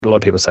A lot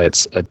of people say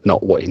it's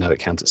not what you know that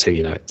counts, it's who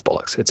you know. It's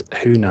bollocks. It's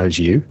who knows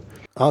you.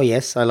 Oh,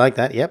 yes, I like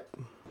that. Yep.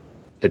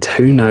 It's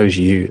who knows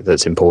you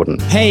that's important.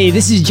 Hey,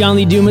 this is John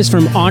Lee Dumas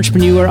from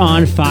Entrepreneur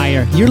on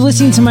Fire. You're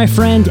listening to my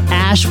friend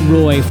Ash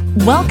Roy.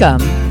 Welcome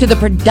to the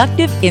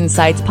Productive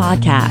Insights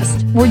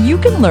Podcast, where you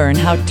can learn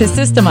how to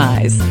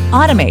systemize,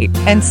 automate,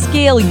 and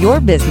scale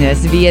your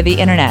business via the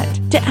internet.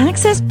 To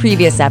access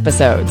previous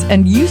episodes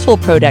and useful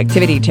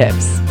productivity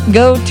tips,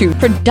 go to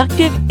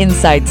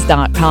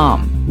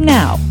productiveinsights.com.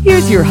 Now,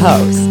 here's your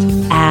host,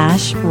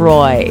 Ash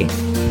Roy.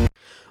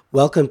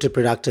 Welcome to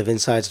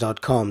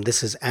productiveinsights.com.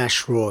 This is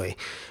Ash Roy.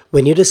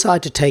 When you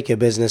decide to take your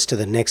business to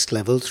the next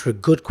level through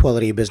good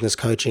quality business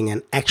coaching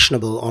and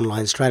actionable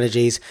online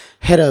strategies,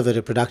 head over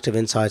to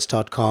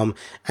productiveinsights.com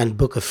and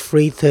book a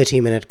free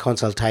 30-minute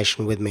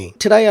consultation with me.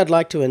 Today, I'd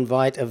like to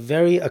invite a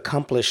very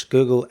accomplished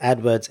Google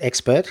AdWords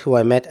expert who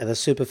I met at the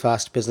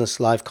Superfast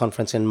Business Live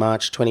conference in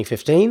March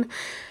 2015.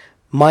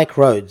 Mike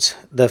Rhodes,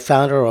 the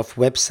founder of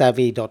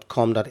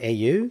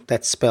websavvy.com.au,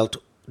 that's spelled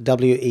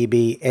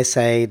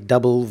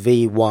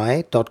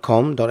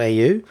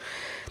websavvy.com.au.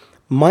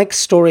 Mike's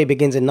story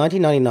begins in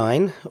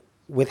 1999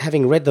 with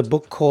having read the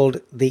book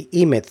called The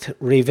E-Myth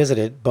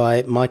Revisited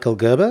by Michael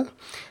Gerber.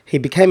 He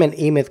became an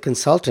E-Myth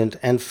consultant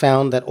and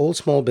found that all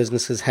small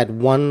businesses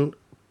had one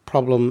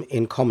problem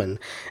in common,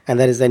 and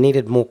that is they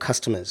needed more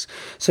customers.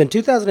 So in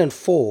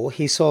 2004,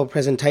 he saw a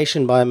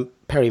presentation by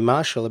Perry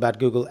Marshall about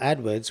Google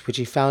AdWords, which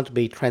he found to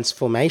be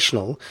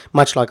transformational,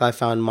 much like I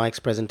found Mike's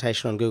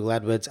presentation on Google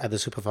AdWords at the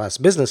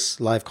Superfast Business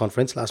Live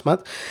conference last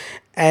month.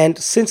 And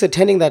since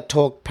attending that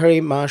talk with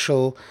Perry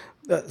Marshall,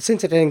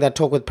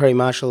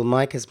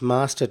 Mike has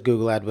mastered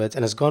Google AdWords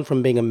and has gone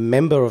from being a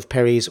member of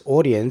Perry's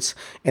audience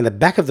in the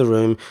back of the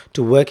room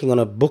to working on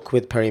a book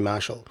with Perry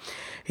Marshall.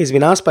 He's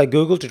been asked by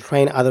Google to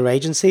train other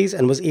agencies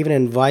and was even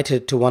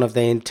invited to one of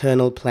their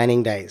internal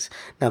planning days.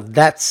 Now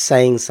that's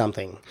saying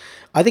something.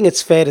 I think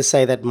it's fair to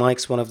say that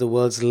Mike's one of the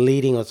world's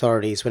leading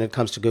authorities when it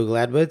comes to Google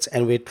AdWords,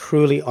 and we're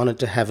truly honored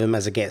to have him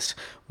as a guest.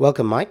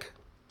 Welcome, Mike.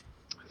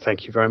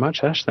 Thank you very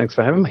much, Ash. Thanks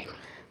for having me.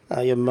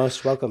 You're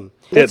most welcome.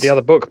 The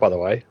other book, by the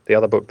way,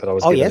 that I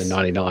was given yes? in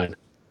 99,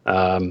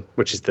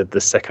 which is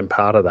the second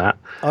part of that.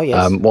 Oh,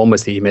 yes. One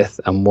was The E-Myth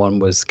and one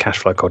was Cash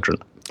Flow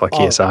Quadrant by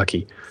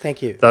Kiyosaki.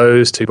 Thank you.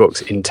 Those two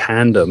books in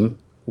tandem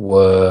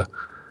were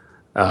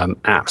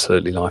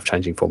absolutely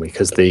life-changing for me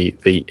because the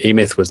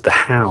E-Myth was the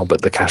how,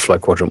 but the Cash Flow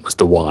Quadrant was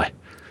the why.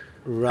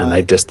 Right. And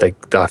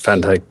I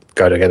found they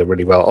go together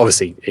really well.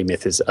 Obviously,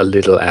 E-Myth is a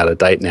little out of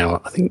date now.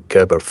 I think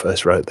Gerber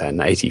first wrote that in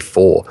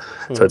 84,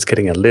 so it's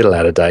getting a little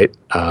out of date.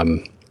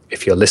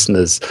 If your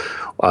listeners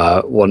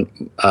want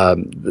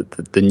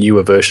the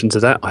newer versions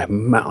of that, I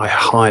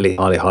highly,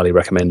 highly, highly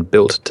recommend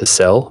Built to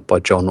Sell by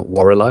John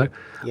Warrillow,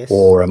 yes.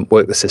 or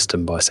Work the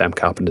System by Sam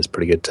Carpenter is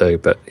pretty good too.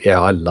 But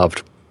yeah, I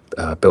loved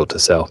Built to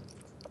Sell.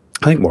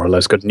 I think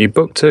Warrillow's got a new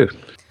book too.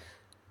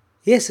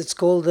 Yes, it's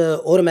called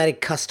The Automatic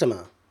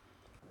Customer.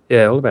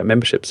 Yeah, all about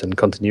memberships and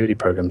continuity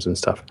programs and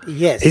stuff.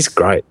 Yes. He's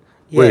great.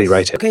 Yes. Really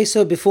rate it. Okay,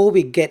 so before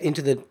we get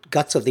into the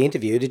guts of the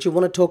interview, did you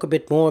want to talk a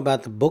bit more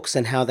about the books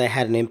and how they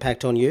had an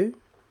impact on you?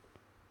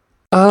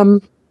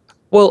 Well,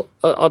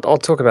 I'll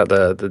talk about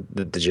the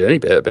journey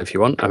bit if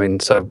you want. I mean,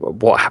 so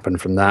what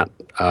happened from that?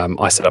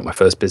 I set up my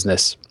first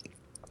business.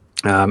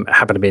 It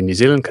happened to be in New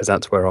Zealand because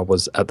that's where I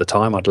was at the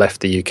time. I'd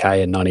left the UK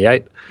in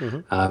 98.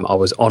 I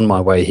was on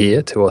my way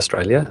here to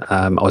Australia.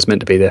 I was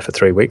meant to be there for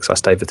 3 weeks. I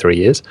stayed for 3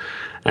 years.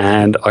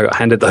 And I got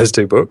handed those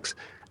two books.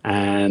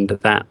 And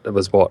that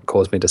was what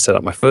caused me to set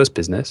up my first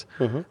business.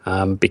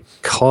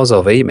 Because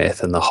of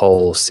E-Myth and the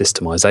whole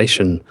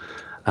systemization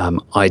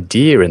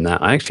idea in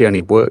that, I actually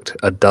only worked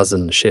a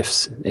dozen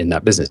shifts in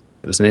that business.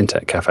 It was an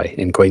internet cafe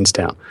in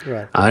Queenstown.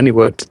 Right. I only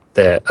worked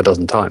there a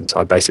dozen times.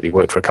 I basically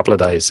worked for a couple of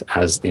days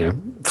as,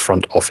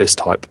 front office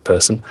type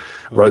person,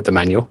 wrote the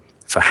manual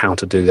for how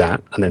to do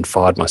that, and then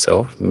fired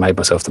myself, made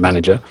myself the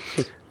manager,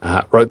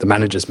 wrote the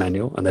manager's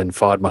manual, and then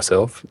fired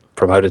myself,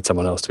 promoted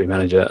someone else to be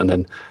manager, and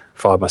then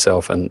fired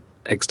myself, and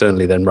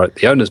externally then wrote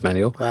the owner's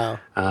manual. Wow.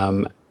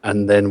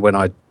 And then when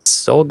I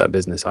sold that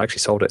business, I actually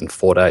sold it in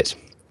 4 days,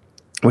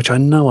 which I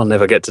know I'll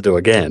never get to do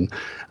again.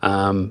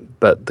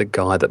 But the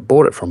guy that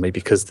bought it from me,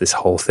 because this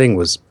whole thing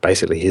was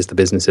basically, here's the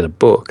business in a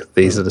book.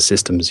 These are the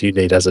systems you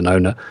need as an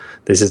owner.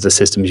 This is the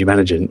systems your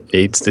manager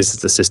needs. This is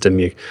the system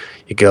your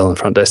girl in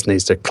front desk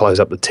needs to close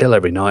up the till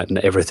every night and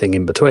everything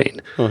in between.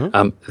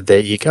 There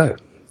you go.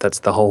 That's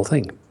the whole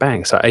thing.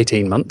 Bang. So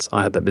 18 months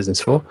I had that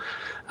business for.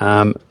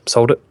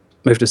 Sold it,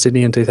 moved to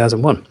Sydney in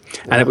 2001. Wow.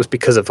 And it was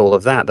because of all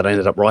of that I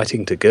ended up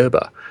writing to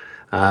Gerber.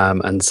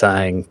 And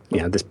saying,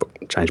 this book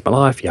changed my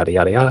life, yada,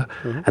 yada, yada.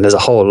 And there's a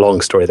whole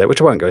long story there, which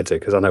I won't go into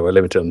because I know we're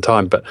limited on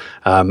time. But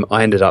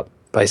I ended up,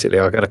 basically,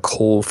 I got a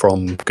call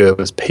from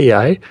Gerber's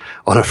PA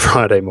on a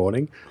Friday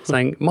morning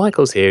saying,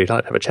 Michael's here, he'd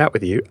like to have a chat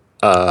with you.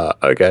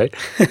 Okay.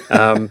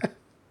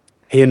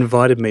 He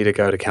invited me to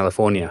go to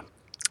California.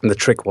 And the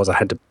trick was I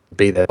had to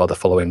be there by the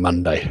following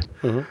Monday.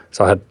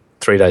 So I had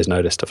 3 days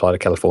notice to fly to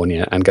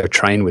California and go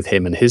train with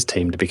him and his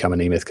team to become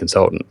an E-Myth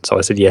consultant. So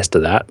I said yes to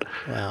that.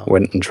 Wow.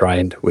 Went and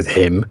trained with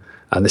him.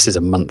 And this is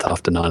a month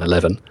after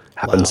 9/11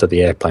 happened, so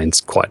the airplane's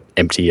quite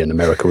empty, and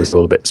America was a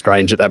little bit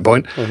strange at that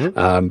point.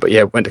 But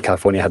yeah, went to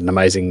California, had an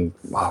amazing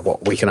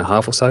week and a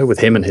half or so with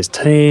him and his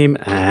team,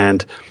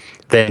 and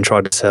then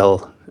tried to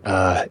sell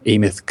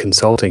eMyth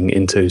Consulting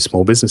into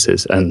small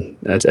businesses. And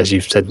as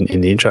you've said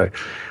in the intro,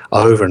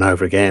 over and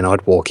over again,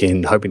 I'd walk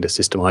in hoping to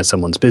systemize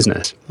someone's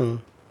business.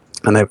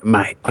 And they,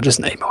 mate, I just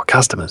need more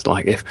customers.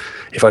 Like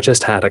if I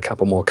just had a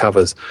couple more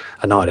covers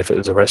a night, if it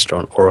was a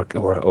restaurant or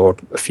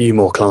a few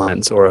more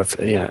clients or a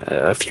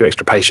few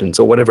extra patients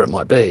or whatever it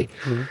might be,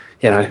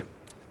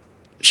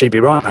 she'd be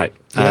right, mate.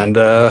 Yeah. And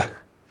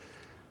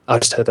I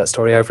just heard that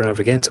story over and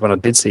over again. So when I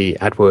did see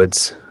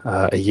AdWords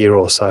a year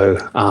or so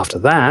after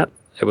that,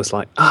 it was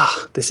like,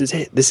 this is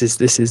it. This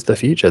is the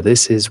future.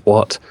 This is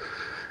what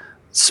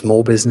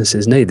small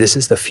businesses need. This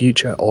is the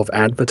future of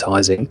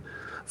advertising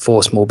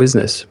for small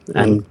business.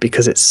 And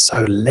because it's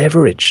so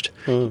leveraged,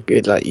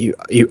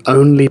 you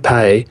only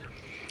pay.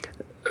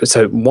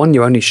 So one,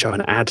 you only show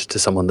an ad to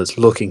someone that's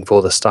looking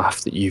for the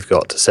stuff that you've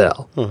got to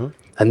sell.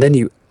 And then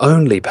you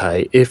only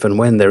pay if and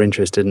when they're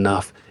interested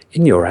enough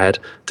in your ad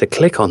to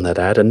click on that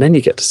ad, and then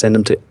you get to send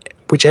them to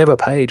whichever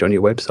page on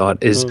your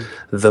website is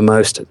the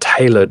most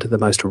tailored, the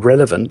most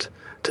relevant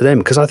to them.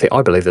 Because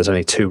I believe there's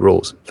only two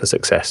rules for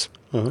success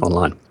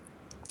online.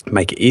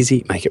 Make it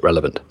easy, make it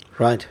relevant.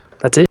 Right.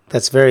 That's it.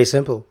 That's very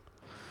simple.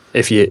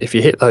 If you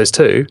hit those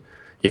two,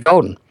 you're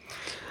golden.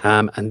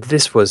 And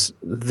this was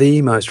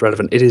the most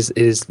relevant. It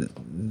is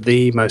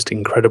the most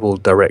incredible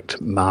direct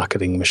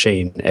marketing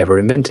machine ever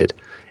invented.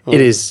 It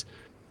is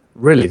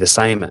really the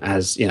same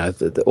as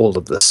all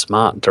of the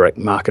smart direct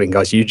marketing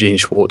guys, Eugene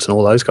Schwartz and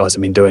all those guys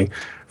have been doing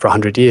for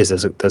 100 years.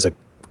 There's a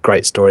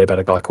great story about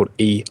a guy called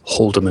E.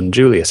 Haldeman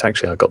Julius.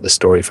 Actually, I got this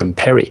story from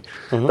Perry.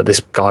 But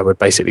this guy would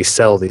basically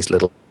sell these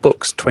little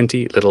books,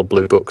 20 little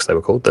blue books they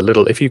were called.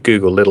 If you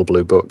Google little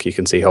blue book, you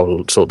can see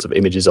whole sorts of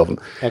images of them.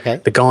 Okay.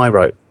 The guy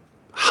wrote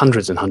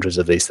hundreds and hundreds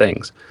of these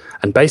things.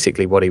 And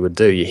basically what he would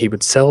do, he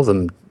would sell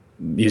them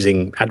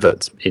using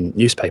adverts in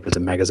newspapers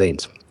and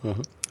magazines.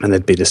 And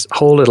there'd be this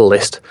whole little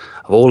list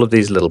of all of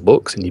these little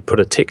books, and you'd put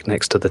a tick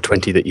next to the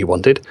 20 that you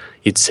wanted.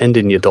 You'd send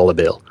in your dollar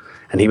bill,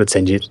 and he would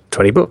send you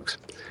 20 books.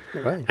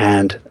 Right.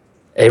 And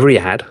every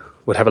ad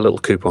would have a little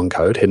coupon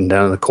code hidden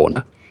down in the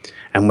corner.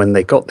 And when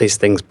they got these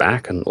things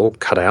back and all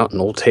cut out and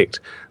all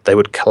ticked, they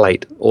would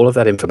collate all of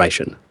that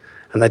information.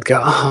 And they'd go,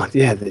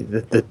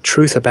 the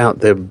truth about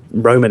the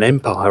Roman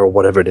Empire or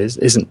whatever it is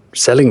isn't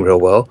selling real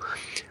well.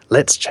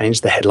 Let's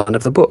change the headline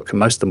of the book. And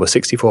most of them were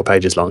 64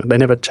 pages long. They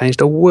never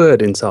changed a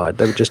word inside.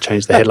 They would just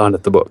change the headline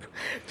of the book.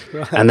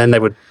 Right. And then they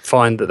would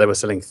find that they were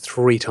selling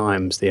 3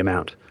 times the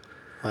amount.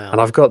 Wow. And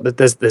I've got,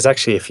 there's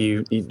actually a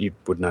few, you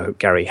would know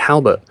Gary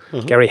Halbert.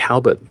 Gary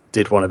Halbert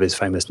did one of his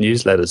famous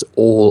newsletters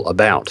all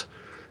about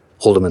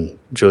Haldeman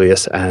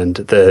Julius, and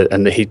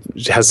he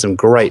has some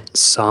great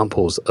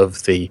samples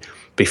of the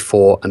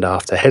before and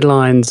after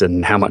headlines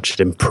and how much it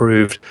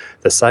improved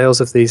the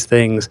sales of these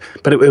things.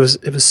 But it was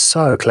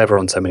so clever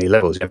on so many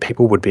levels.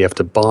 People would be able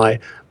to buy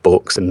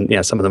books,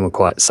 and some of them were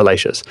quite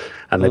salacious,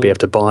 and they'd be able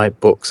to buy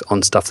books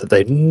on stuff that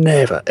they'd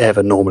never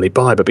ever normally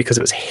buy, but because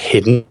it was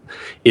hidden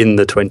in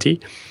the 20,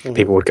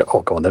 people would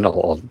go, go on then,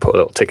 I'll put a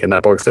little tick in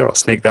that box there, I'll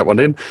sneak that one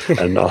in,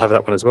 and I'll have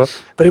that one as well.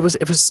 But it was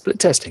split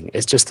testing.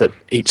 It's just that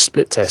each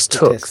split test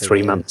took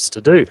 3 months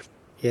to do.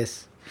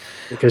 Yes.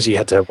 Because you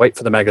had to wait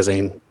for the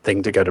magazine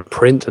thing to go to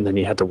print, and then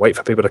you had to wait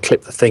for people to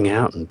clip the thing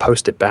out and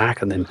post it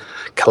back, and then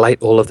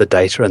collate all of the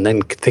data, and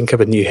then think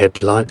of a new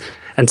headline.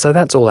 And so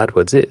that's all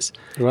AdWords is.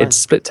 Right. It's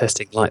split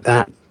testing like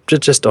that,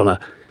 just on a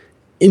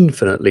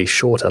infinitely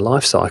shorter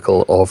life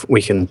cycle of,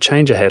 we can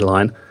change a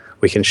headline,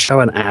 we can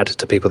show an ad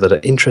to people that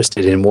are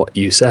interested in what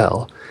you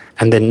sell,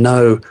 and then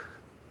know,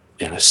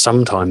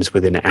 sometimes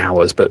within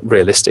hours, but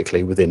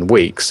realistically within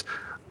weeks,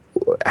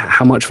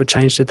 how much of a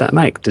change did that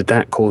make? Did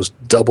that cause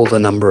double the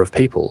number of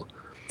people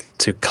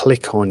to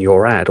click on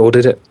your ad, or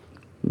did it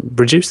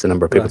reduce the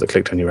number of people that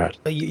clicked on your ad?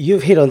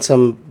 You've hit on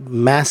some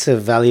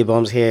massive value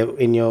bombs here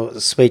in your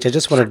speech. I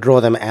just want to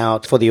draw them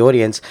out for the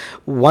audience.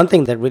 One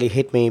thing that really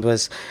hit me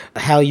was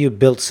how you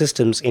built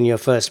systems in your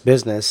first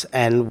business,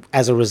 and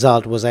as a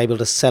result was able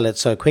to sell it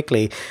so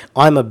quickly.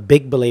 I'm a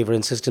big believer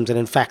in systems, and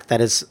in fact that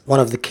is one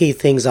of the key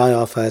things I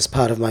offer as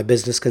part of my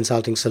business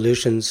consulting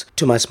solutions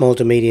to my small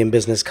to medium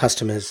business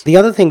customers. The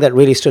other thing that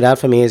really stood out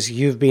for me is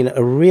you've been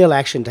a real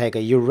action taker.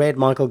 You read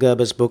Michael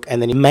Gerber's book,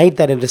 and then you made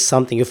that into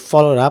something. You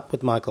followed up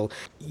with Michael.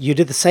 You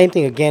did the same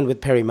thing again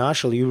with Perry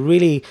Marshall. You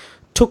really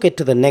took it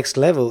to the next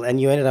level, and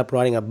you ended up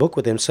writing a book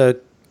with him. So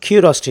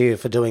kudos to you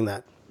for doing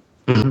that.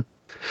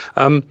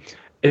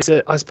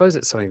 I suppose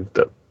it's something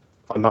that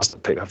I must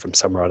have picked up from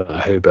somewhere, I don't know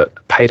who,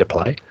 but pay to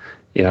play.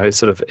 It's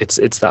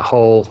that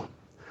whole,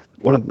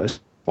 one of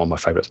my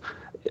favorites.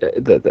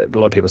 A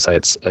lot of people say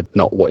it's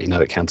not what you know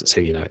that counts, it's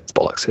who you know. It's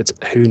bollocks. It's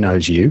who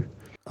knows you.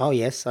 Oh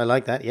yes, I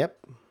like that. Yep.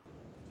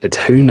 It's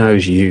who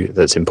knows you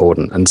that's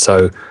important. And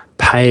so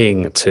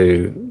paying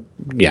to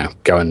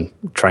go and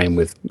train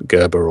with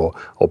Gerber or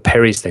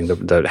Perry's thing,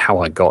 how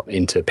I got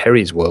into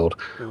Perry's world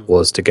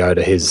was to go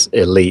to his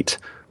elite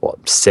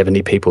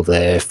 70 people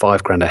there,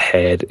 $5,000 a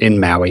head in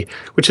Maui,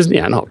 which is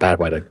not a bad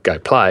way to go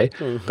play,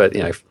 but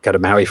go to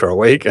Maui for a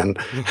week and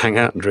hang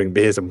out and drink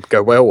beers and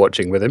go whale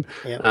watching with him.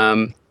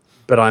 Yeah.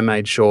 But I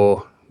made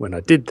sure when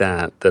I did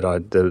that there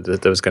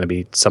was going to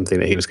be something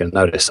that he was going to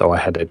notice. So I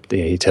had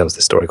he tells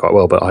the story quite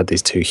well, but I had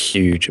these 2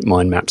 huge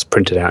mind maps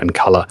printed out in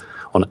colour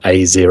on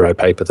A0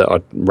 paper that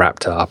I'd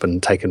wrapped up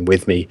and taken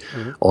with me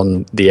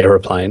on the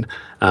aeroplane.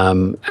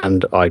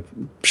 And I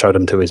showed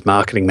them to his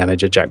marketing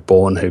manager, Jack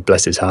Bourne, who,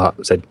 bless his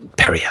heart, said,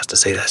 Perry has to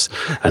see this.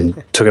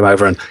 And took him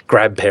over and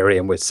grabbed Perry,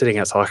 and we're sitting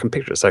outside. I can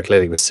picture it so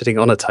clearly. We're sitting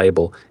on a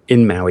table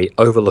in Maui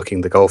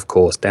overlooking the golf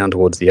course down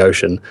towards the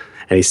ocean.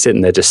 And he's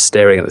sitting there just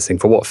staring at this thing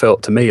for what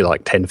felt to me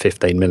like 10,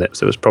 15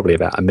 minutes. It was probably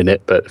about a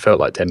minute, but it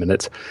felt like 10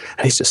 minutes.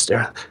 And he's just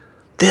staring.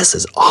 This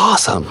is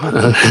awesome.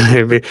 And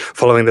he'd be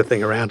following the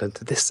thing around, and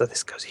this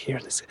goes here,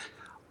 and this.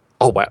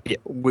 Oh wow, yeah,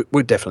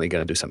 we're definitely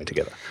going to do something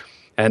together,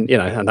 and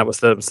and that was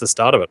the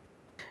start of it.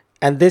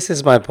 And this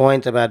is my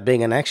point about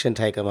being an action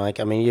taker, Mike.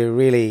 I mean,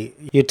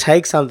 you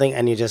take something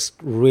and you just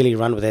really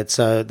run with it.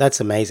 So that's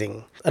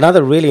amazing.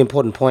 Another really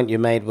important point you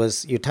made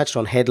was you touched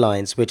on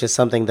headlines, which is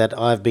something that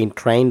I've been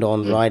trained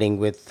on writing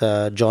with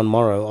John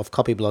Morrow of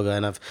Copyblogger,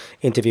 and I've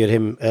interviewed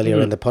him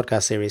earlier in the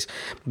podcast series.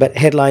 But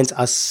headlines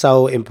are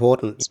so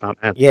important.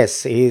 Smart man.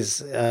 Yes, he's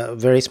a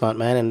very smart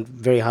man and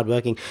very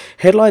hardworking.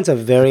 Headlines are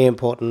very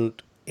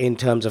important in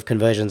terms of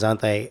conversions, aren't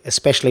they?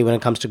 Especially when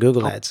it comes to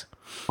Google ads.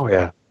 Oh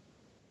yeah.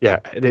 Yeah,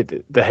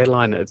 the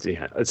headline is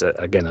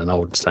again an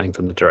old saying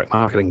from the direct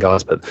marketing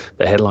guys, but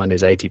the headline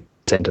is 80%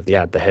 of the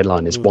ad. The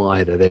headline is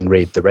why they then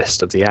read the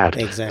rest of the ad.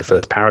 Exactly. The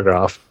first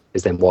paragraph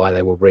is then why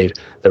they will read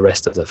the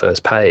rest of the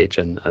first page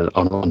and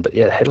on and on. But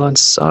yeah, the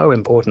headline's so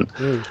important,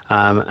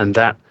 and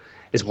that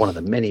is one of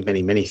the many,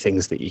 many, many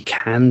things that you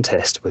can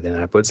test within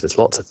AdWords. There's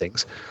lots of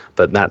things,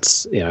 but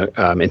that's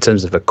in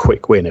terms of a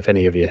quick win. If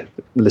any of your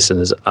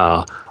listeners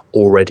are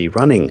already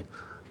running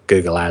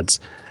Google Ads,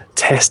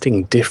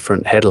 testing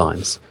different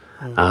headlines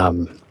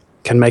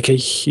can make a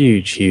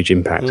huge, huge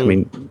impact. I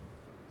mean,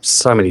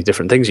 so many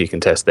different things you can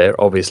test there,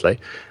 obviously,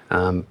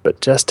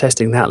 but just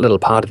testing that little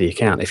part of the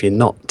account. If you're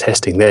not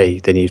testing there,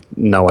 then you've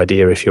no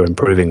idea if you're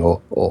improving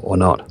or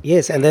not.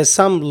 Yes, and there's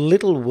some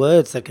little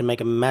words that can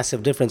make a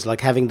massive difference,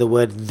 like having the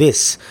word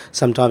 "this"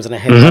 sometimes in a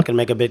headline can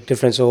make a big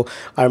difference. Or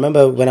I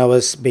remember when I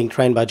was being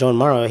trained by John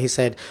Morrow, he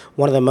said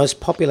one of the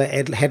most popular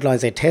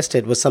headlines they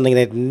tested was something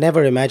they'd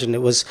never imagined.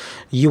 It was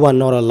 "You are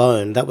not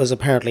alone." That was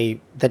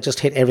apparently, that just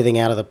hit everything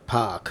out of the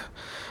park.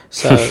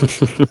 So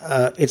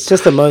it's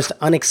just the most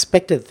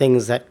unexpected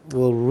things that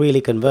will really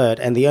convert.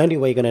 And the only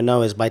way you're going to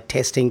know is by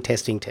testing. So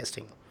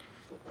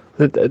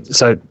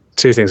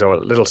 2 things. A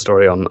little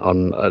story on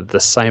the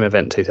same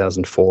event in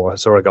 2004. I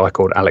saw a guy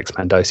called Alex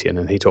Mandosian,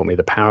 and he taught me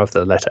the power of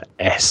the letter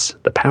S.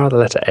 The power of the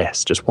letter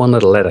S. Just one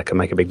little letter can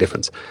make a big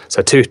difference.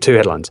 So two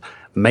headlines.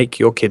 Make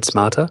your kid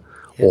smarter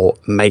or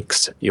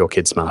makes your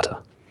kid smarter.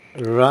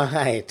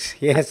 Right.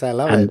 Yes, I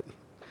love it.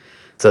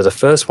 So the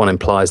first one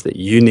implies that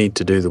you need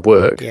to do the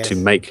work to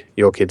make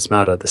your kid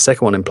smarter. The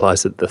second one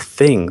implies that the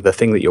thing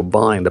that you're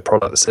buying, the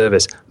product, the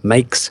service,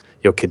 makes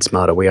your kid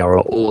smarter. We are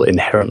all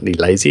inherently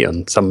lazy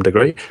on some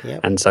degree.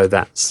 Yep. And so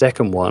that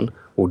second one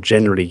will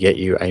generally get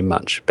you a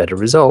much better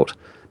result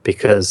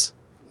because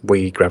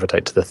we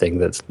gravitate to the thing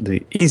that's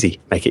the easy.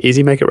 Make it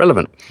easy, make it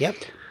relevant. Yep.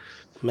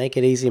 Make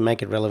it easy,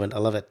 make it relevant. I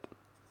love it.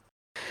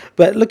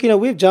 But look,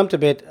 we've jumped a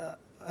bit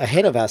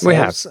ahead of ourselves. We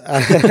have.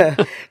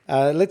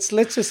 Let's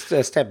just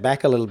step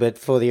back a little bit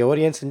for the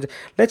audience and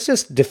let's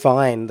just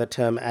define the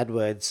term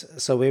AdWords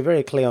so we're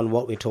very clear on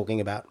what we're talking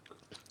about.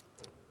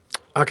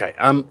 Okay.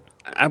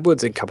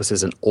 AdWords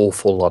encompasses an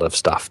awful lot of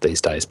stuff these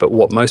days, but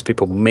what most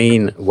people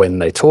mean when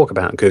they talk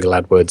about Google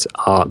AdWords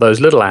are those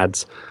little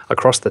ads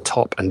across the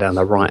top and down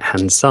the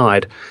right-hand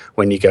side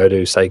when you go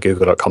to, say,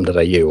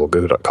 google.com.au or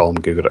google.com,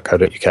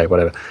 google.co.uk,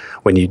 whatever.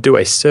 When you do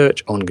a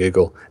search on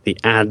Google, the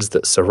ads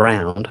that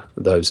surround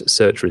those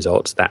search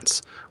results,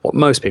 that's what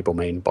most people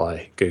mean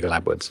by Google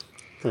AdWords.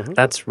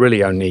 That's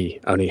really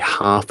only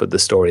half of the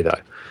story, though.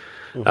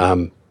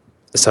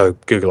 So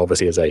Google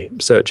obviously is a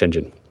search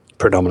engine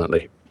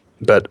predominantly,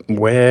 but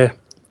where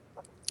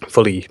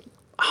fully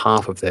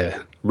half of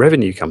their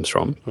revenue comes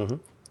from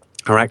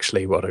are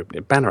actually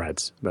banner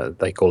ads.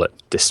 They call it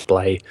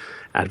display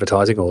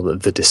advertising or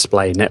the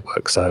display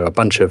network. So a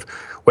bunch of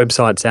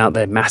websites out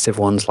there, massive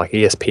ones like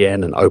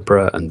ESPN and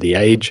Oprah and The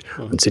Age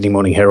and Sydney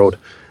Morning Herald,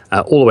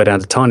 all the way down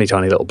to tiny,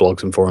 tiny little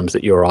blogs and forums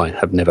that you or I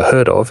have never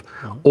heard of,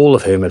 all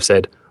of whom have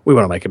said, we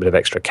want to make a bit of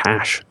extra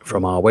cash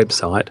from our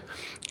website.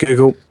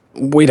 Google,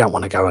 we don't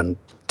want to go and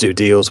do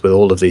deals with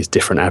all of these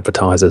different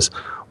advertisers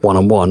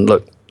one-on-one.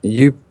 Look,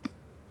 you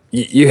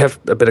have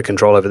a bit of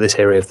control over this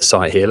area of the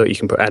site here. Look, you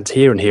can put ads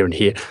here and here and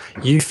here.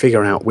 You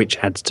figure out which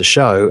ads to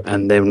show,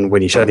 and then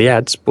when you show the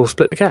ads, we'll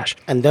split the cash.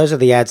 And those are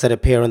the ads that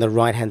appear on the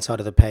right-hand side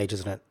of the page,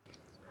 isn't it?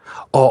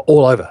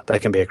 All over. They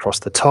can be across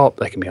the top,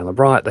 they can be on the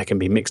right, they can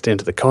be mixed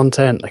into the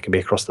content, they can be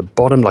across the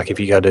bottom. Like if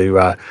you go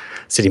to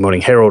Sydney Morning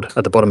Herald,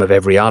 at the bottom of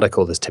every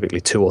article, there's typically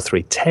 2 or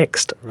 3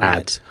 text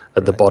ads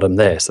at the bottom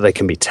there. So they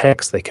can be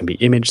text, they can be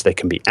image, they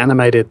can be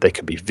animated, they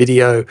can be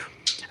video.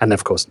 And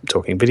of course,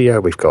 talking video,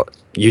 we've got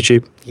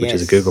YouTube, which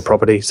is a Google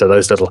property. So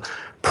those little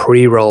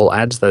pre-roll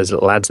ads, those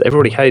little ads that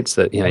everybody hates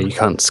that, you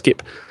can't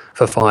skip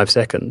for 5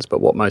 seconds.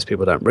 But what most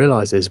people don't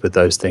realize is with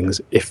those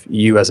things, if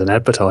you as an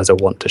advertiser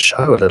want to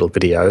show a little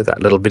video,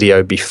 that little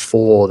video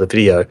before the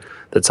video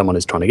that someone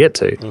is trying to get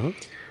to,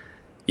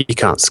 you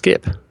can't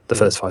skip the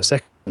first 5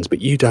 seconds,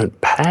 but you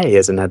don't pay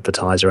as an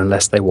advertiser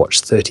unless they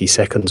watch 30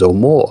 seconds or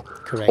more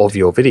of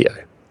your video.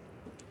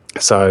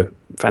 So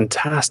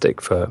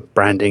fantastic for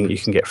branding. You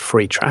can get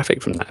free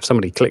traffic from that. If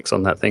somebody clicks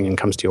on that thing and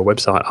comes to your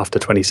website after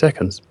 20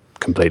 seconds,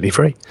 completely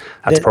free.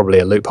 That's probably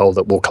a loophole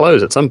that will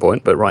close at some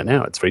point, but right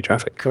now it's free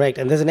traffic. Correct.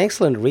 And there's an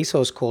excellent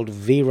resource called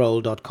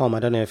vroll.com. I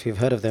don't know if you've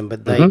heard of them,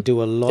 but they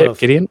do a lot of...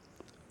 Gideon?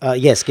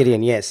 Yes,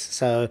 Gideon, yes.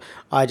 So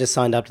I just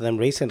signed up to them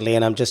recently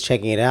and I'm just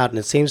checking it out, and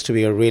it seems to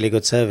be a really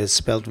good service,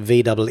 spelled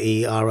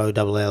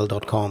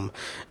VEEROLL.com.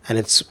 And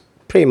it's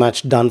pretty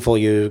much done for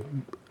you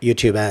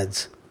YouTube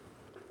ads.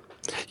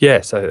 Yeah,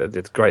 so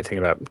the great thing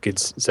about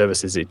GID's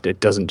service is it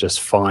doesn't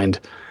just find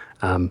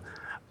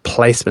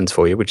placements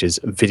for you, which is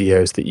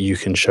videos that you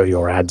can show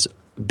your ads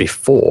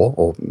before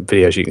or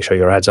videos you can show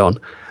your ads on,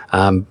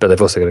 but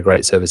they've also got a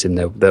great service in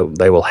there.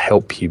 They will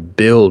help you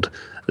build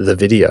the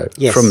video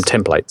from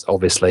templates,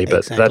 obviously,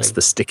 but that's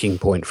the sticking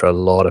point for a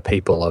lot of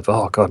people of,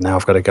 oh God, now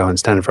I've got to go and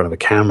stand in front of a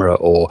camera,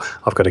 or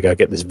I've got to go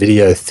get this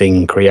video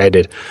thing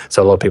created.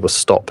 So a lot of people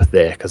stop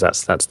there because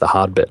that's the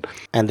hard bit.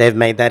 And they've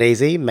made that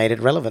easy, made it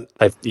relevant.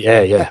 You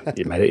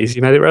made it easy,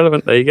 you made it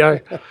relevant. There you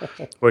go.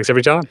 Works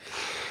every time.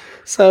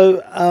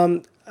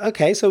 So,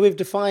 okay, so we've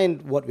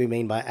defined what we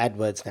mean by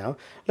AdWords now.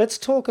 Let's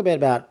talk a bit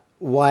about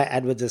why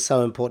AdWords is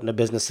so important to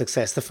business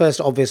success. The first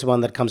obvious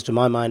one that comes to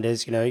my mind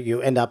is,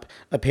 you end up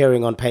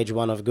appearing on page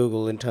 1 of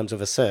Google in terms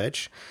of a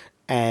search,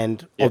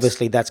 and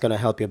obviously that's going to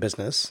help your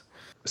business.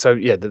 So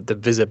yeah, the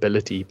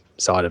visibility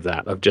side of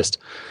that, of just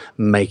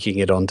making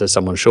it onto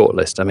someone's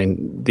shortlist. I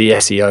mean, the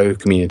SEO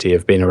community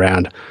have been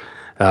around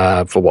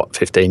for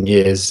 15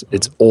 years.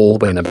 It's all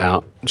been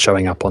about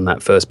showing up on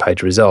that first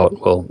page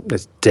result. Well,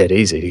 it's dead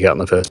easy to get on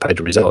the first page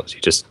of results.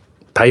 You just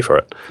pay for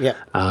it. Yeah.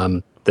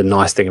 The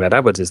nice thing about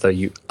AdWords is, though,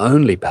 you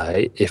only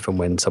pay if and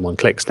when someone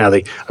clicks. Now,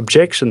 the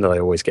objection that I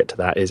always get to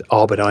that is,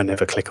 but I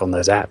never click on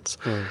those ads.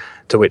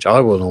 To which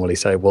I will normally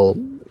say, well,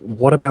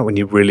 what about when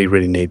you really,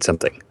 really need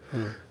something?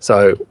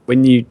 So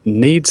when you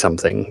need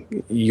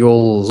something,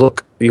 you'll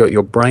look,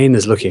 your brain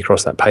is looking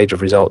across that page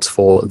of results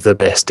for the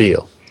best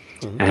deal.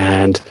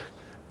 And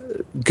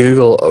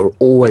Google are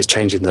always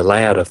changing the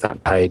layout of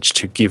that page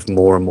to give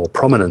more and more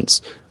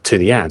prominence to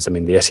the ads. I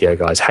mean, the SEO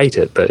guys hate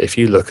it, but if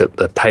you look at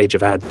the page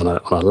of ads on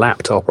a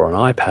laptop or an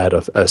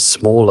iPad are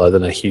smaller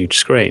than a huge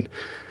screen,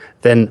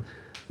 then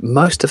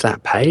most of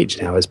that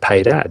page now is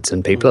paid ads,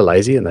 and people are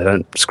lazy and they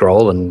don't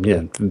scroll,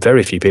 and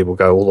very few people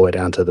go all the way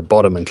down to the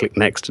bottom and click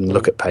next and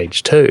look at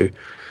page 2.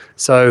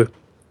 So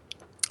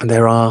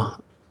there are,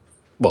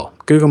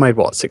 Google made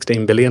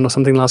 16 billion or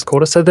something last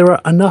quarter. So there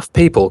are enough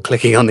people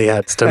clicking on the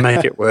ads to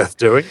make it worth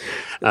doing.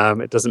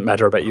 It doesn't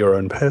matter about your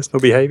own personal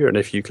behavior and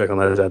if you click on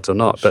those ads or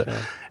not, but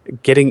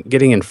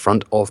getting in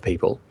front of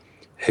people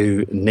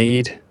who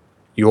need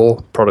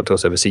your product or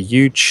service. So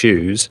you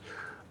choose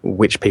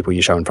which people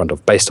you show in front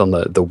of based on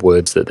the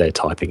words that they're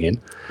typing in.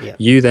 Yeah.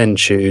 You then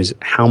choose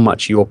how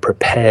much you're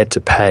prepared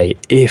to pay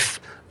if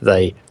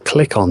they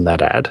click on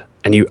that ad,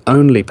 and you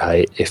only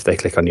pay if they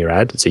click on your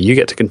ad. So you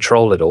get to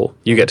control it all.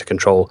 You get to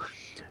control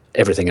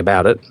everything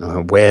about it,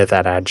 where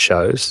that ad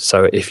shows.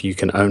 So if you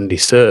can only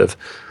serve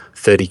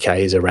 30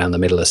 Ks around the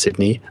middle of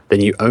Sydney,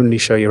 then you only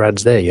show your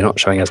ads there. You're not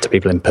showing ads to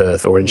people in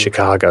Perth or in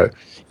Chicago.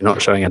 You're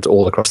not showing ads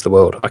all across the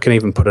world. I can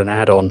even put an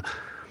ad on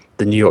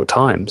the New York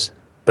Times,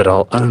 but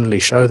I'll only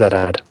show that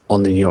ad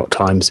on the New York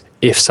Times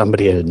if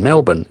somebody in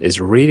Melbourne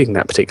is reading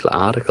that particular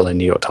article in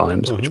New York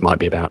Times, which might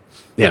be about,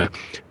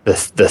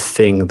 the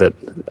thing that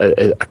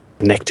a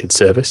connected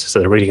service. So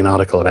they're reading an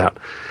article about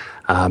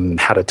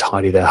how to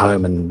tidy their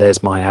home, and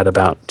there's my ad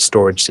about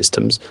storage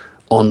systems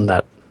on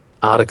that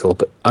article,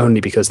 but only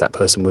because that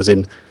person was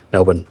in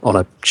Melbourne on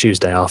a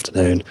Tuesday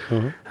afternoon,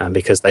 and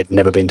because they'd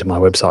never been to my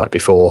website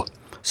before.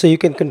 So you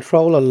can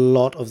control a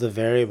lot of the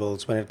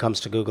variables when it comes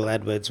to Google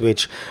AdWords,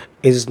 which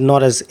is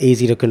not as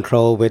easy to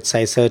control with,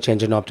 say, search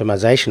engine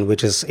optimization,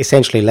 which is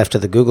essentially left to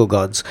the Google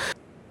gods.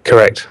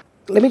 Correct.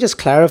 Let me just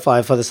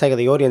clarify for the sake of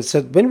the audience.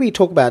 So when we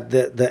talk about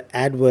the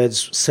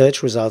AdWords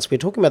search results, we're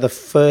talking about the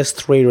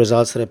first 3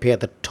 results that appear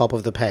at the top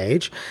of the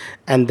page.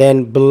 And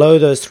then below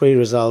those 3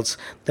 results,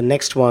 the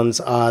next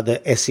ones are the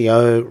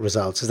SEO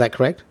results. Is that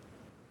correct?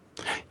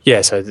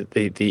 Yeah, so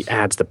the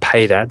ads, the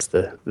paid ads,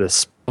 the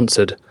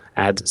sponsored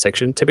ads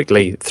section,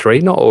 typically 3,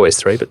 not always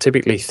 3, but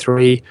typically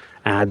 3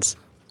 ads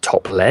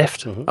top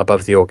left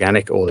above the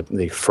organic or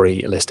the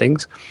free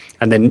listings,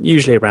 and then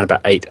usually around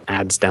about 8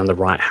 ads down the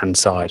right-hand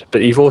side.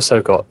 But you've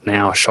also got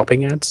now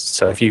shopping ads.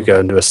 So if you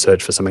go and do a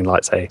search for something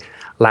like, say,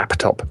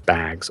 laptop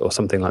bags or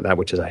something like that,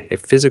 which is a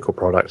physical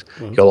product,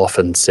 you'll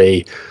often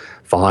see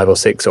 5 or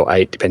 6 or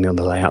 8, depending on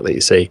the layout that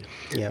you see,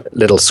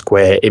 little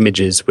square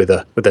images with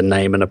a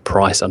name and a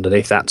price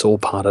underneath. That's all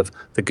part of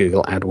the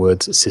Google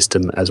AdWords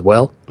system as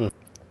well.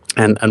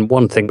 And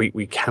one thing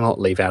we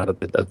cannot leave out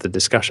of the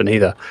discussion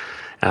either,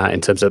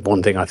 in terms of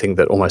one thing I think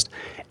that almost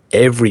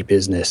every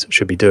business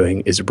should be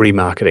doing is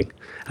remarketing.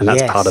 And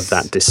that's part of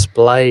that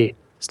display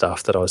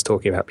stuff that I was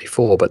talking about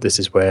before. But this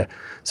is where,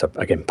 so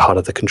again, part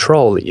of the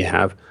control that you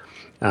have,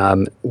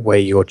 where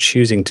you're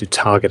choosing to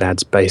target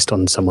ads based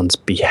on someone's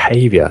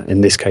behavior.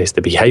 In this case,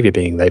 the behavior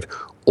being they've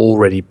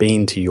already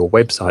been to your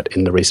website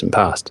in the recent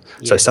past.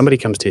 So somebody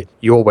comes to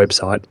your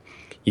website,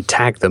 you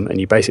tag them,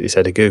 and you basically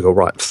say to Google,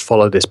 right,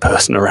 follow this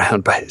person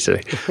around,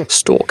 basically,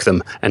 stalk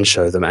them and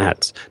show them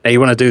ads. Now,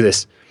 you want to do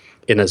this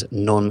in as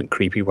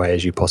non-creepy way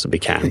as you possibly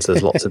can. So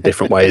there's lots of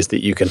different ways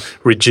that you can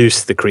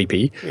reduce the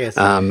creepy.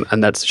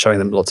 And that's showing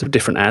them lots of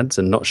different ads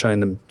and not showing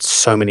them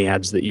so many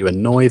ads that you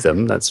annoy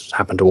them. That's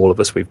happened to all of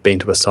us. We've been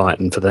to a site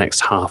and for the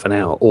next half an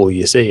hour, all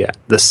you see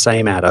the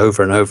same ad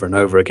over and over and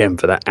over again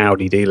for that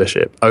Audi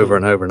dealership over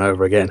and over and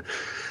over again.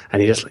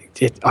 And you're just like,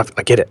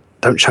 I get it.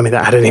 Don't show me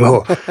that ad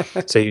anymore.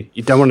 So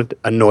you don't want to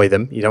annoy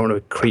them. You don't want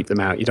to creep them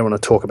out. You don't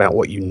want to talk about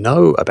what you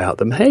know about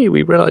them. Hey,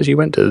 we realize you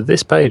went to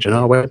this page on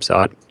our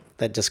website.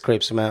 That just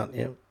creeps them out,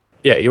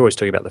 Yeah, you're always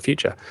talking about the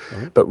future.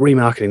 But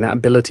remarketing, that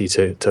ability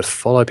to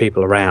follow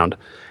people around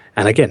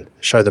and, again,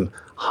 show them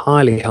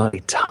highly,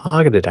 highly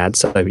targeted ads,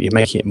 so you're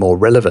making it more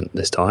relevant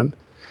this time.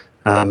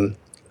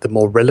 The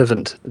more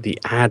relevant the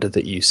ad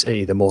that you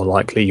see, the more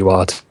likely you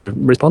are to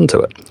respond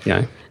to it,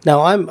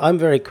 Now, I'm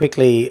very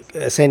quickly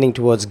ascending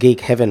towards geek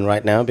heaven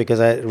right now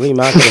because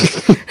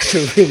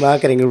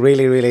remarketing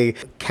really, really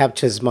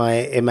captures my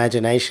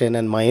imagination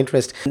and my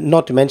interest.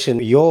 Not to mention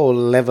your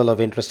level of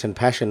interest and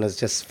passion is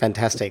just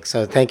fantastic.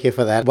 So thank you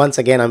for that. Once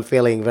again, I'm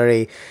feeling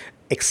very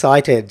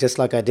excited, just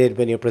like I did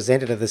when you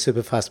presented at the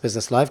Superfast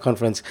Business Live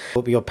conference.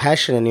 Your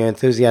passion and your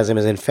enthusiasm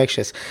is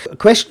infectious. A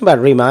question about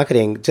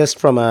remarketing, just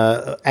from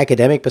an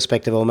academic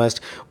perspective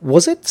almost,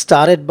 was it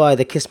started by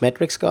the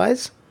Kissmetrics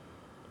guys?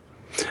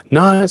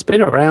 No, it's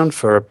been around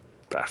for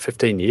about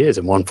 15 years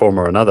in one form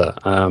or another.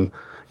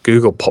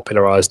 Google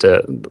popularized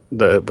it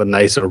when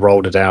they sort of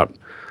rolled it out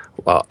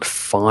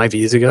 5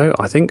 years ago,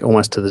 I think,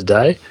 almost to the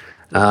day.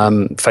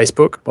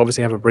 Facebook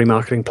obviously have a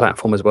remarketing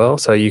platform as well,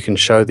 so you can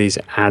show these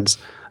ads,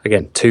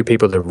 again, to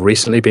people that have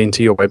recently been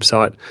to your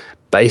website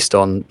based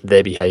on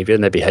their behavior.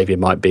 And their behavior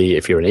might be,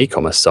 if you're an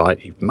e-commerce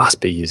site, you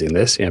must be using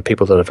this.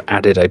 People that have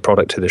added a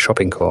product to the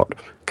shopping cart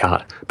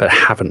but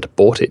haven't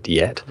bought it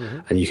yet.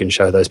 And you can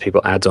show those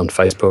people ads on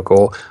Facebook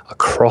or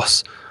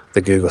across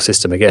the Google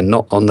system. Again,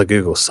 not on the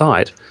Google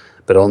site,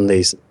 but on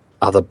these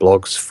other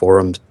blogs,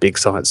 forums, big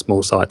sites,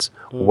 small sites,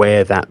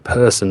 where that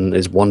person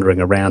is wandering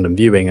around and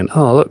viewing and,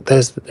 oh, look,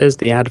 there's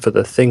the ad for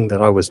the thing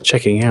that I was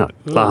checking out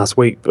last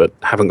week but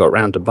haven't got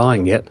around to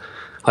buying yet.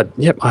 I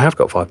have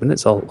got 5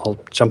 minutes. I'll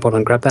jump on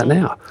and grab that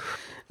now.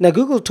 Now,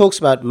 Google talks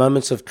about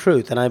moments of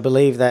truth, and I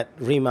believe that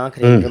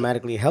remarketing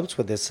dramatically helps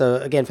with this. So,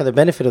 again, for the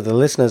benefit of the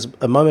listeners,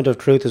 a moment of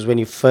truth is when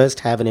you first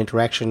have an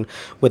interaction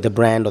with the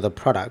brand or the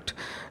product.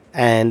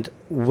 And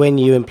when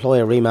you employ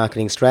a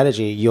remarketing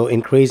strategy, you're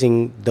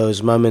increasing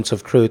those moments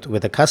of truth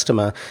with the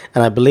customer.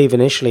 And I believe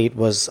initially it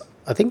was,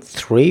 I think,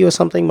 3 or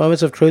something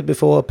moments of truth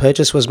before a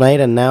purchase was made,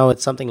 and now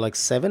it's something like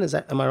 7.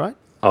 Am I right?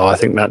 Oh, I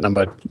think that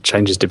number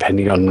changes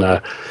depending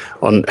on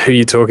who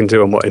you're talking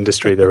to and what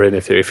industry they're in.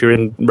 If you're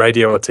in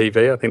radio or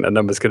TV, I think that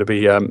number's going to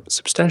be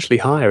substantially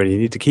higher, and you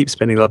need to keep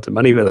spending lots of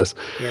money with us.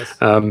 Yes.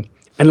 And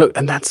look,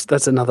 and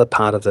that's another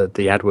part of the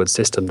AdWords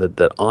system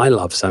that I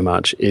love so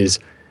much is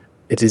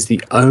it is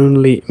the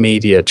only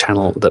media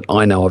channel that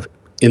I know of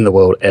in the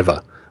world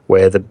ever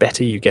where the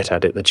better you get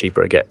at it, the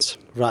cheaper it gets.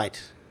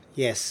 Right.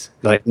 Yes.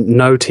 Like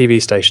no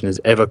TV station has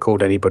ever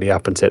called anybody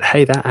up and said,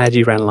 hey, that ad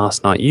you ran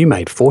last night, you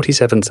made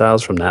 47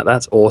 sales from that.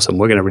 That's awesome.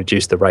 We're going to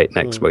reduce the rate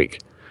next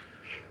week.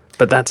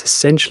 But that's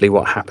essentially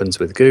what happens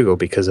with Google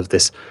because of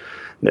this.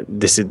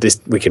 This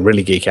we can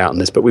really geek out on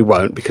this, but we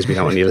won't because we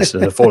don't want you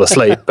listeners to fall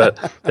asleep.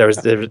 But there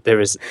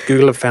is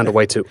Google have found a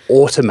way to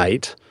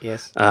automate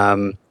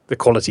the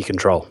quality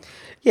control.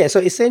 Yeah,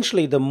 so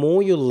essentially the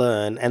more you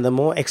learn and the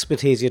more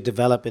expertise you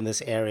develop in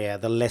this area,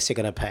 the less you're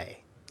going to pay.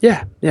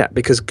 Yeah,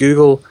 because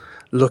Google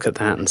look at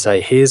that and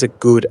say, here's a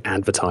good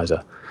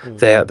advertiser.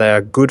 They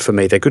are good for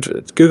me. They're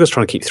good. Google's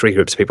trying to keep 3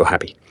 groups of people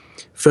happy.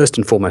 First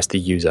and foremost, the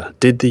user.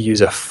 Did the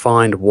user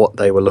find what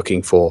they were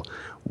looking for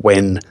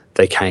when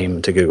they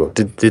came to Google?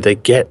 Did they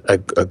get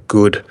a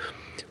good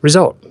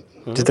result?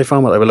 Did they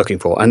find what they were looking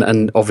for?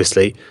 And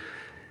obviously,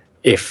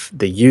 if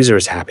the user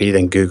is happy,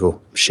 then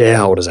Google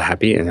shareholders are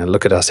happy. And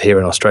look at us here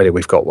in Australia,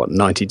 we've got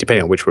 90,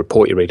 depending on which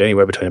report you read,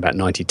 anywhere between about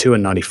 92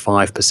 and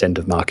 95%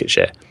 of market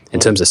share in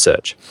terms of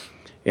search.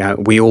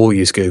 We all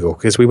use Google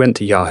because we went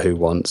to Yahoo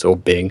once or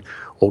Bing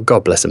or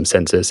God bless them,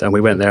 Census, and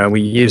we went there and we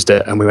used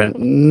it and we went,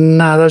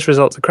 no, those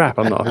results are crap.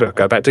 I'm not going to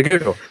go back to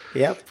Google.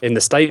 Yep. In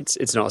the States,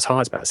 it's not as high.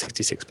 It's about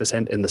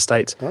 66% in the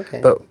States. Okay.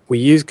 But we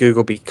use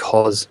Google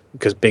because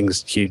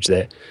Bing's huge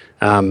there.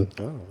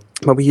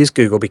 But we use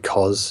Google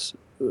because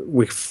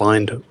we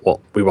find what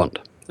we want.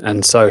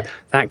 And so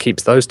that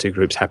keeps those two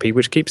groups happy,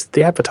 which keeps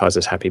the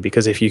advertisers happy,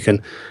 because if you can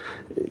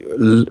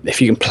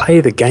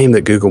play the game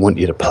that Google want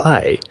you to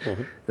play,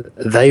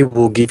 they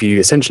will give you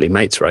essentially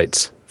mates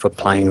rates for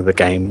playing the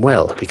game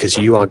well, because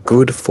you are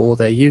good for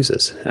their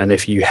users. And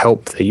if you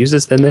help their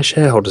users, then their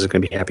shareholders are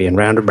going to be happy, and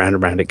round and round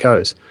and round it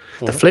goes.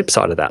 The flip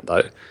side of that,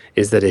 though,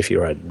 is that if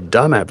you're a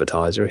dumb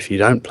advertiser, if you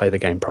don't play the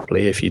game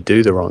properly, if you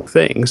do the wrong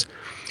things,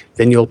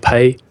 then you'll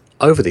pay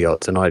over the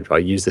odds. And I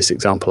use this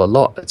example a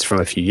lot. It's from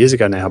a few years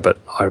ago now, but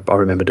I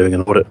remember doing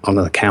an audit on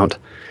an account,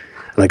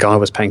 and the guy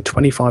was paying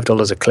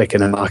 $25 a click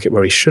in a market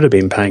where he should have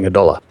been paying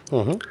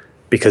 $1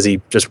 because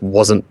he just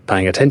wasn't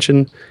paying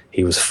attention.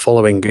 He was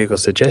following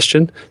Google's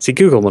suggestion. See,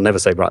 Google will never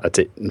say, right, that's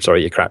it, I'm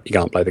sorry, you're crap, you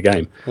can't play the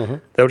game.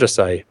 They'll just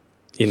say,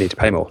 you need to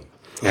pay more,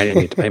 and you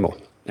need to pay more,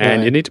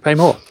 and you need to pay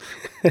more.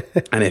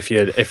 And if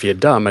you're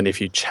dumb and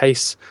if you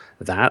chase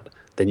that,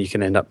 then you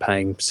can end up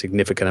paying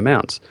significant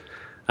amounts.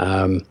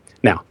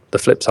 Now, the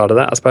flip side of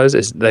that, I suppose,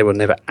 is they will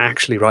never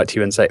actually write to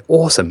you and say,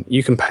 awesome,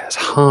 you can pay us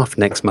half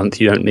next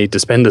month, you don't need to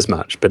spend as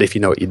much. But if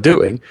you know what you're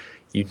doing,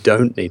 you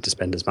don't need to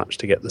spend as much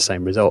to get the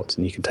same results,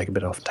 and you can take a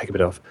bit off,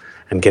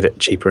 and get it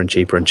cheaper and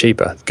cheaper and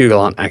cheaper. Google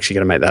aren't actually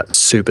going to make that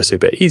super,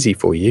 super easy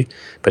for you,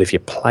 but if you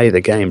play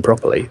the game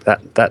properly,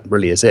 that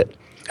really is it.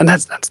 And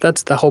that's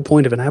the whole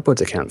point of an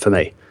AdWords account for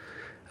me,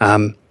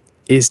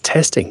 is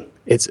testing.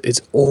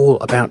 It's all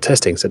about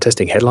testing. So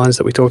testing headlines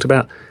that we talked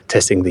about,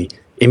 testing the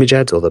image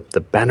ads or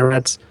the banner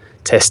ads,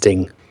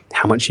 testing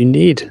how much you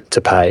need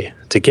to pay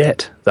to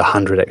get the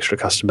 100 extra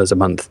customers a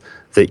month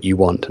that you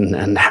want,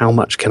 and how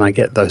much can I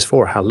get those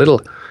for? How little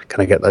can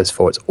I get those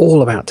for? It's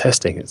all about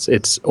testing.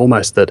 It's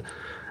almost that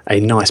a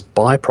nice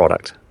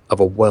byproduct of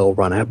a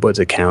well-run AdWords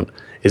account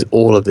is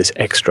all of this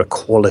extra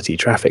quality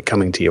traffic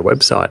coming to your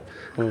website.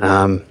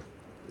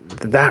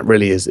 That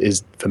really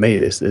is for me,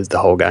 is the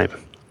whole game.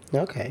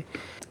 Okay.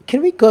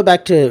 Can we go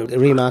back to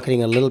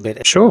remarketing a little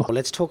bit? Sure.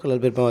 Let's talk a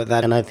little bit more about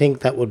that, and I think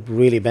that would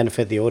really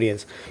benefit the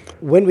audience.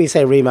 When we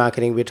say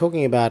remarketing, we're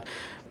talking about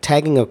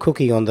tagging a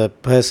cookie on the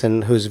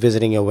person who's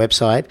visiting your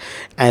website,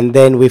 and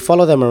then we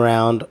follow them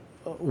around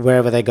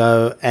wherever they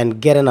go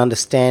and get an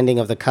understanding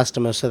of the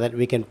customer so that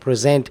we can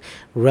present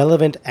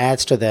relevant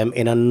ads to them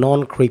in a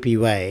non-creepy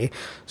way,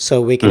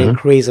 so we can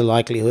increase the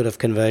likelihood of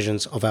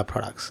conversions of our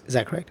products. Is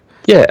that correct?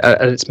 Yeah,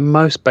 at its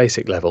most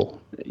basic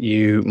level,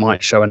 you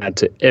might show an ad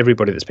to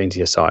everybody that's been to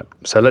your site.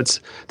 So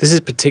this is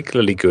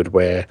particularly good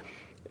where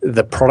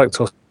the product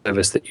or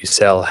service that you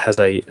sell has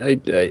a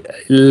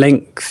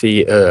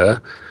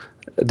lengthier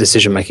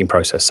decision-making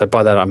process. So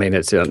by that I mean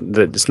it's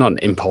not an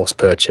impulse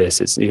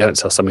purchase. You don't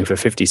sell something for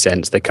 50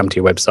 cents. They come to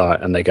your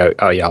website and they go,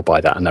 oh yeah, I'll buy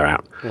that, and they're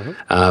out.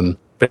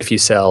 But if you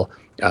sell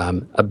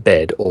a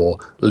bed or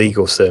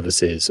legal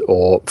services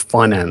or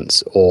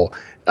finance or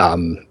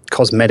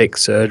cosmetic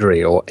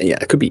surgery, or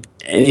it could be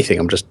anything.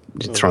 I'm just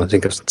trying to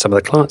think of some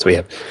of the clients we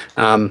have.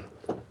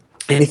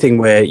 Anything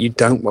where you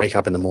don't wake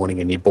up in the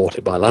morning and you bought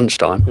it by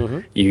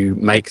lunchtime, you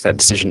make that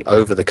decision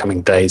over the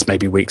coming days,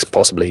 maybe weeks,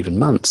 possibly even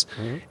months.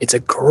 It's a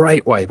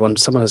great way when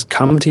someone has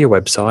come to your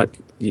website.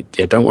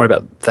 Don't worry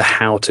about the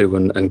how-to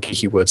and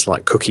geeky words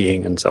like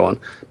cookieing and so on,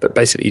 but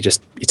basically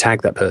you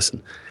tag that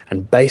person,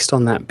 and based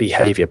on that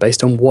behavior,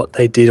 based on what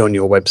they did on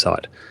your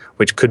website,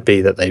 which could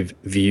be that they've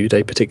viewed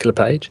a particular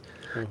page,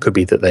 could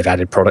be that they've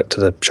added product to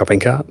the shopping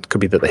cart,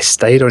 could be that they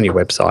stayed on your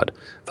website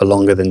for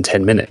longer than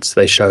 10 minutes.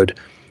 They showed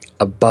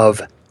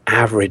above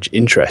average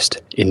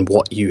interest in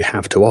what you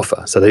have to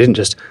offer. So they didn't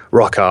just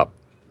rock up,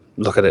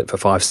 look at it for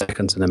 5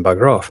 seconds and then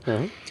bugger off.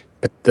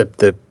 But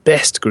the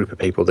best group of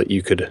people that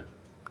you could,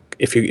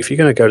 if you're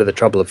going to go to the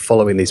trouble of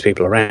following these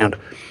people around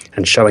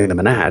and showing them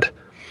an ad,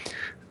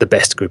 the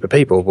best group of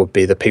people would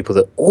be the people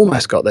that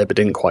almost got there but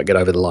didn't quite get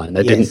over the line.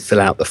 They didn't fill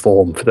out the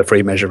form for the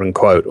free measure and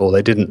quote, or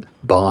they didn't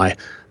buy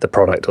the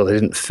product, or they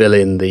didn't fill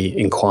in the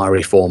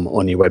inquiry form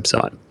on your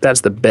website.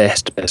 That's the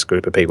best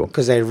group of people.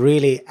 Because they're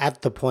really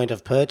at the point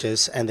of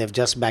purchase and they've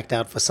just backed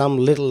out for some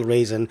little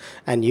reason,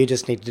 and you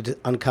just need to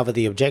uncover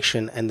the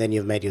objection, and then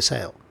you've made your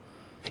sale.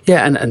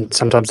 Yeah, and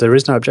sometimes there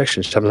is no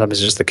objection. Sometimes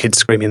it's just the kids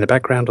screaming in the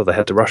background, or they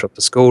had to rush up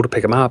to school to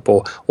pick them up,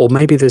 or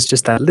maybe there's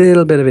just that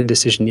little bit of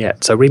indecision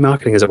yet. So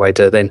remarketing is a way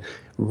to then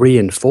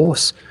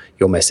reinforce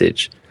your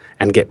message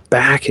and get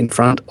back in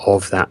front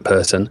of that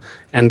person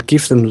and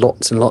give them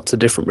lots and lots of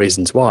different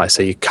reasons why.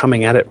 So you're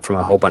coming at it from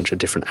a whole bunch of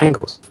different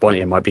angles.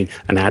 One might be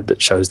an ad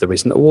that shows the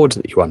recent awards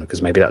that you won,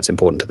 because maybe that's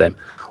important to them,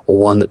 or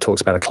one that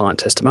talks about a client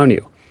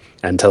testimonial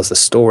and tells the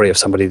story of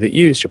somebody that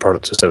used your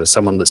product or service,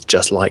 someone that's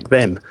just like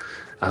them.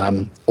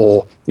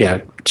 Or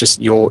just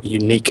your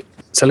unique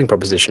selling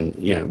proposition.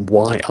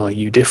 Why are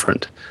you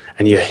different?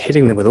 And you're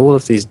hitting them with all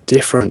of these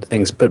different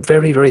things, but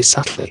very, very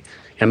subtly.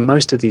 And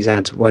most of these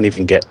ads won't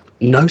even get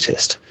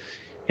noticed.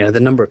 the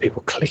number of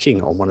people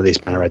clicking on one of these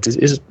banner ads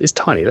is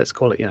tiny. Let's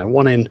call it,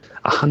 1 in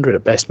 100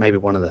 at best, maybe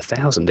 1 in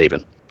 1,000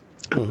 even.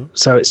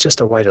 So it's just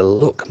a way to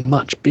look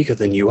much bigger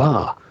than you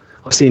are.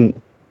 I've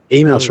seen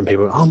emails from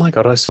people, oh my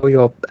God, I saw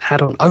your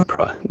ad on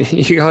Oprah.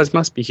 You guys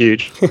must be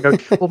huge. I go,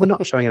 well, we're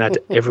not showing an ad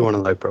to everyone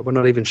on Oprah. We're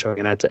not even showing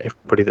an ad to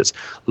everybody that's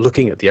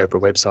looking at the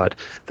Oprah website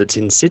that's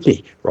in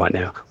Sydney right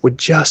now. We're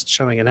just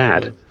showing an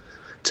ad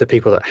to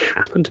people that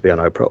happen to be on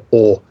Oprah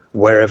or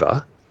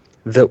wherever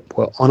that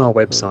were on our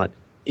website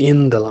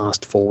in the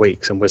last 4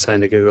 weeks. And we're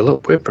saying to Google,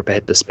 look, we're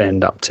prepared to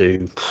spend up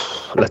to,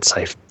 let's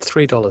say,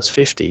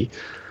 $3.50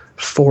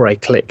 for a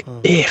click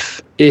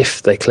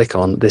if they click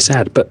on this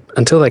ad. But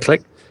until they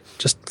click,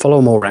 just follow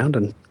them all around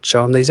and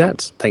show them these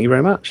ads. Thank you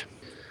very much.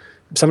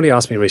 Somebody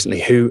asked me recently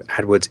who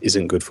AdWords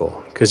isn't good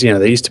for, because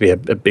there used to be a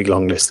big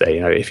long list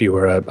there. If you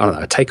were a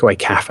takeaway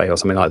cafe or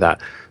something like that,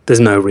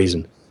 there's no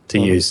reason to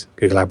use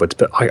Google AdWords.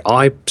 But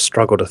I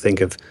struggle to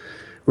think of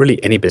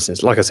really any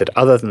business, like I said,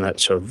 other than that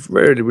sort of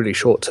really, really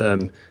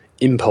short-term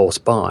impulse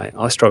buy.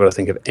 I struggle to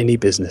think of any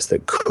business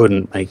that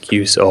couldn't make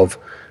use of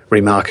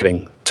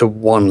remarketing to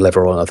one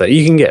level or another.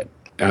 You can get,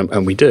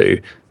 and we do,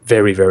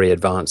 very, very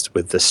advanced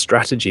with the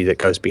strategy that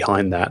goes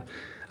behind that.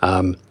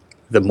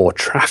 The more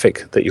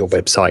traffic that your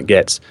website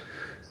gets,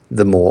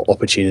 the more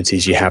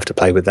opportunities you have to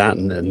play with that.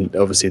 And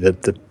obviously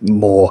the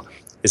more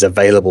is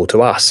available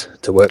to us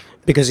to work.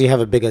 Because you have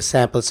a bigger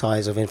sample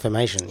size of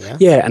information, yeah?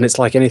 Yeah, and it's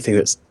like anything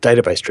that's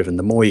database driven.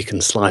 The more you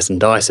can slice and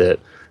dice it,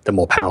 the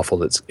more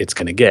powerful it's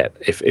going to get.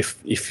 If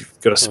you've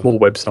got a small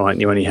website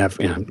and you only have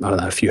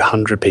a few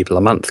hundred people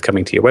a month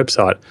coming to your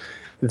website,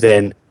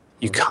 then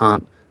you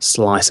can't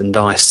slice and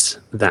dice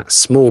that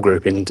small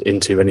group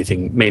into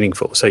anything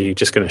meaningful. So you're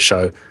just going to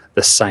show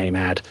the same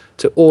ad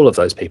to all of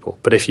those people.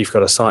 But if you've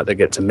got a site that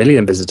gets 1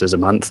 million visitors a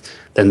month,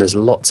 then there's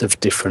lots of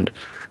different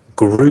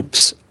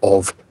groups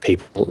of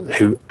people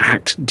who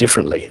act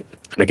differently.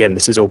 And again,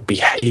 this is all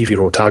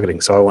behavioral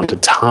targeting. So I want to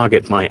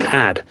target my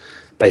ad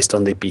based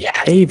on the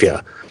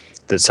behavior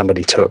that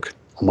somebody took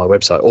on my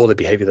website, or the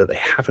behavior that they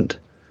haven't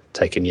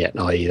taken yet,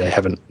 i.e. they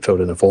haven't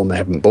filled in a form, they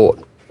haven't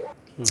bought.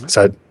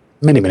 So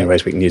many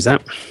ways we can use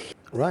that.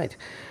 Right.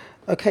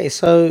 Okay,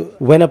 so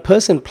when a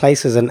person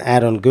places an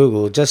ad on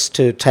Google, just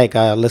to take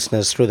our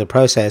listeners through the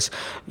process,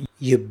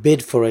 you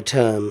bid for a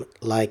term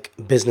like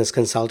business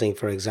consulting,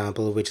 for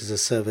example, which is a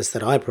service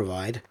that I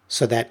provide,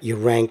 so that you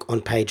rank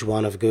on page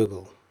 1 of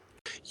Google.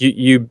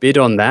 You bid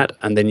on that,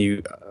 and then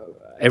you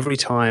every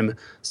time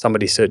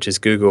somebody searches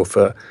Google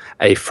for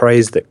a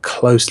phrase that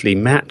closely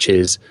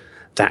matches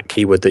that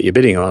keyword that you're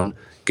bidding on,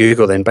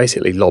 Google then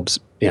basically lobs,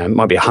 it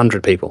might be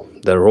 100 people.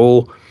 They're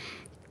all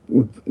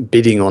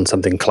bidding on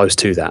something close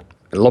to that.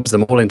 It lobs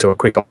them all into a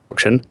quick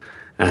auction,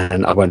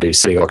 and I won't do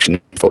silly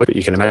auction for it, but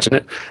you can imagine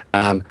it.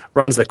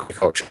 Runs the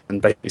quick auction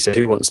and basically says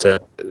who wants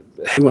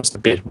to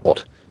bid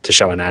what to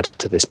show an ad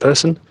to this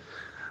person.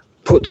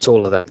 Puts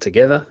all of that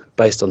together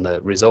based on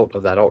the result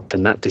of that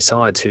auction. That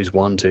decides who's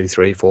 1, 2,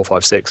 3, 4,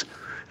 5, 6,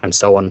 and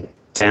so on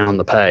down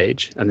the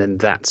page, and then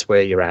that's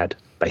where your ad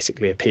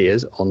basically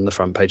appears on the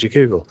front page of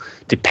Google,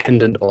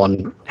 dependent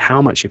on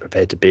how much you're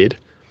prepared to bid,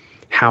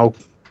 how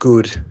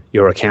good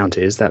your account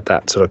is, that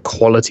sort of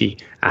quality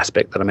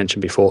aspect that I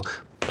mentioned before,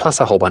 plus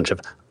a whole bunch of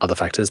other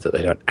factors that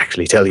they don't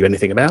actually tell you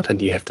anything about,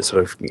 and you have to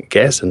sort of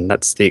guess, and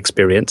that's the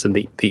experience and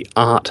the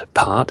art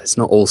part. It's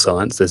not all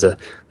science. There's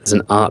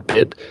an art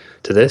bit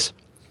to this.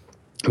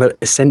 But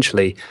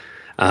essentially,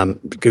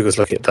 Google's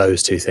looking at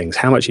those two things.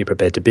 How much are you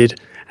prepared to bid,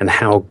 and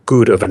how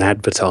good of an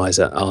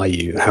advertiser are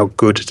you? How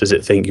good does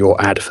it think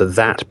your ad for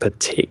that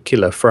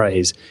particular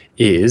phrase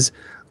is?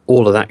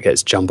 All of that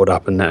gets jumbled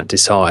up, and that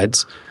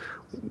decides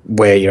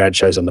where your ad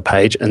shows on the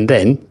page, and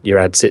then your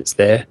ad sits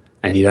there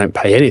and you don't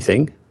pay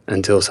anything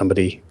until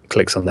somebody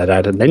clicks on that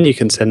ad, and then you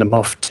can send them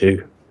off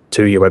to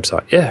your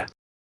website. Yeah.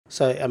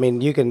 So,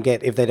 you can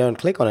get, if they don't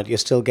click on it, you're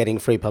still getting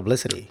free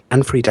publicity.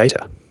 And free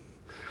data.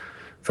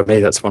 For me,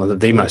 that's one of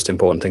the most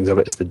important things of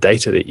it. It's the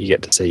data that you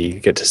get to see. You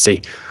get to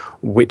see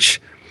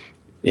which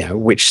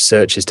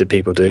searches did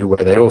people do, where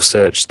they all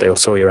searched, they all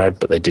saw your ad,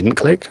 but they didn't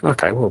click.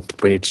 Okay, well,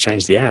 we need to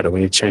change the ad, or we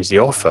need to change the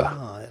offer.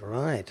 Oh,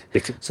 right.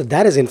 So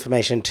that is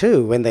information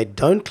too. When they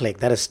don't click,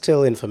 that is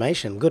still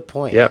information. Good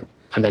point. Yeah.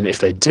 And then if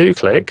they do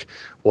click,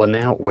 well,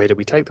 now where do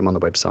we take them on the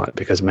website?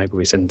 Because maybe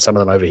we send some of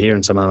them over here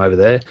and some of them over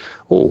there.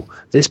 Oh,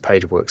 this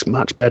page works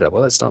much better.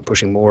 Well, let's start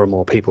pushing more and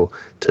more people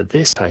to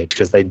this page,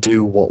 because they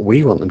do what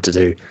we want them to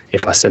do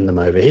if I send them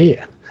over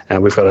here.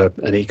 And we've got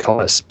an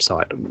e-commerce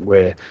site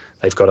where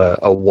they've got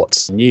a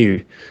what's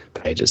new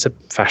page. It's a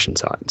fashion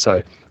site.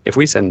 So if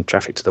we send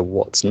traffic to the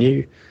what's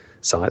new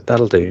site,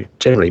 that'll do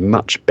generally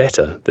much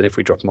better than if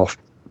we drop them off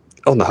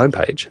on the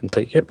homepage and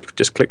think, yep, you've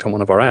just clicked on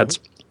one of our ads.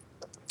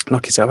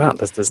 Knock yourself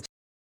out.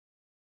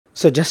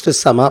 So just to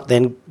sum up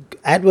then,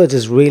 AdWords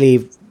is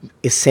really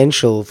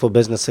essential for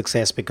business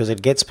success because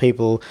it gets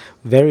people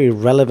very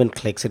relevant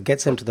clicks. It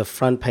gets them to the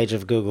front page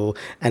of Google,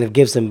 and it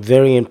gives them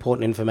very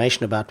important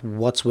information about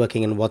what's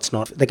working and what's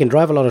not. They can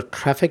drive a lot of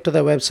traffic to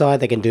their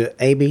website. They can do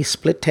A/B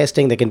split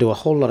testing. They can do a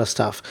whole lot of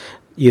stuff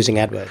using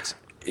AdWords.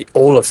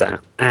 All of that.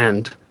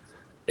 And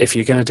if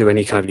you're going to do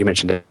any kind of, you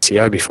mentioned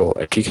SEO before,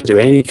 if you can do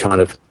any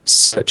kind of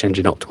search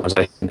engine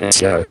optimization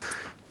SEO,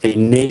 you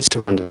need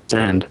to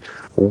understand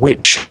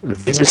which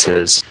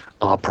visitors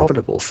are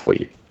profitable for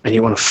you. And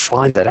you want to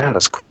find that out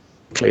as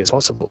quickly as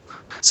possible.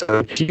 So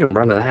if you can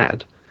run an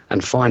ad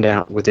and find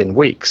out within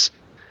weeks,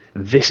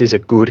 this is a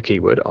good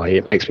keyword, i.e.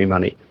 it makes me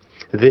money.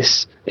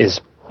 This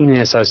is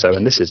so-so,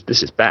 and this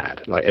is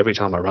bad. Like every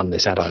time I run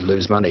this ad, I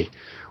lose money.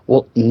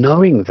 Well,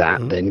 knowing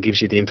that then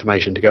gives you the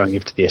information to go and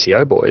give to the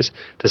SEO boys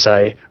to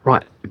say,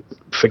 right,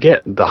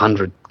 forget the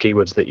 100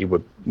 keywords that you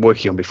were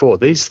working on before.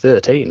 These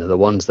 13 are the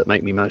ones that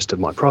make me most of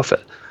my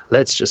profit.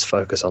 Let's just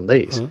focus on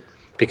these.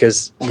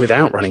 Because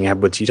without running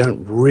AdWords, you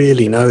don't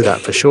really know that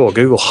for sure.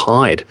 Google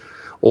hide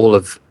all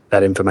of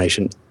that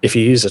information. If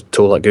you use a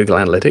tool like Google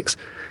Analytics,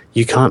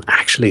 you can't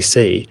actually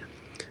see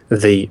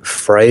the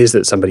phrase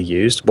that somebody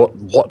used,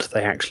 what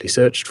they actually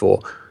searched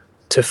for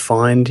to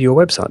find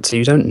your website. So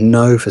you don't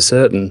know for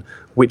certain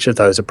which of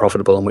those are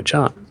profitable and which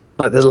aren't.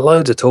 Like there's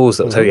loads of tools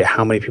that will tell you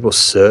how many people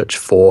search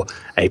for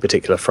a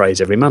particular phrase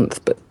every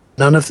month, but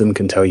none of them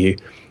can tell you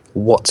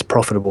what's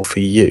profitable for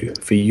you,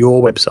 for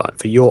your website,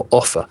 for your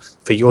offer,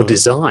 for your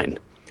design,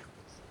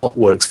 what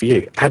works for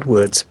you.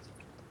 AdWords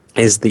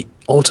is the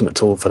ultimate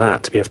tool for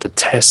that, to be able to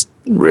test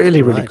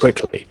really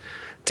quickly,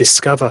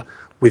 discover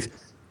with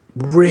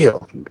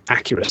real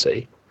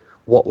accuracy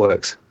what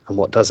works and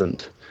what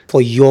doesn't.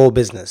 For your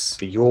business.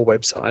 For your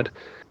website.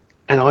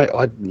 And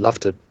I'd love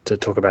to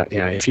talk about,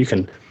 if you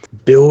can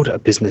build a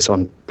business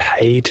on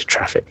paid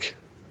traffic,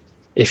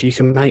 if you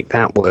can make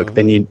that work,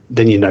 then you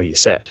know you're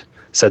set.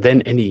 So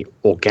then any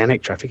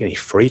organic traffic, any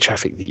free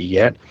traffic that you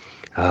get,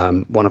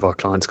 one of our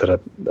clients got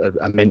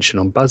a mention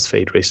on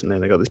BuzzFeed recently,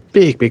 and they got this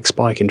big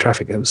spike in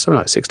traffic. It was something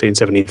like 16,000,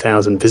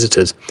 17,000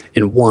 visitors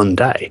in one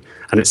day,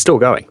 and it's still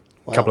going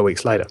a couple of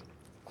weeks later.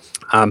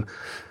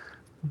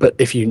 But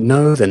if you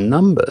know the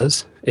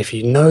numbers, if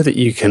you know that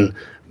you can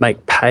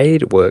make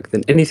paid work,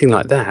 then anything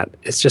like that,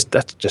 that's just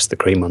the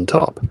cream on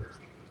top.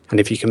 And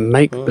if you can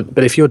make,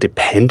 but if you're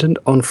dependent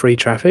on free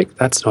traffic,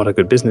 that's not a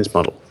good business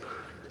model.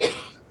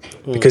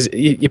 Because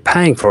you're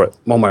paying for it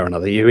one way or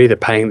another. You're either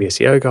paying the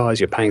SEO guys,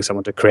 you're paying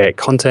someone to create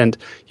content,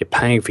 you're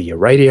paying for your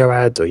radio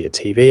ads or your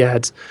TV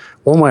ads.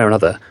 One way or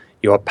another,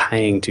 you are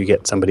paying to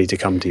get somebody to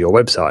come to your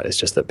website. It's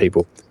just that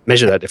people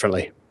measure that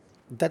differently.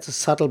 That's a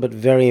subtle but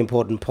very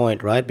important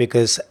point, right?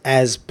 Because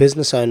as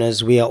business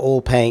owners, we are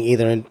all paying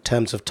either in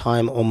terms of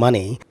time or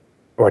money.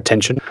 Or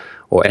attention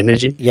or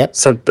energy. Yep.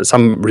 But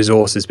some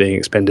resource is being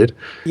expended.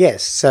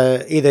 Yes.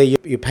 So either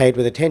you paid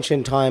with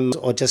attention, time,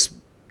 or just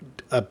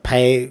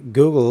pay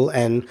Google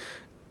and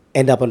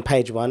end up on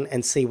page one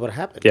and see what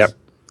happens. Yep.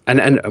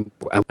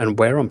 And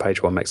where on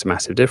page one makes a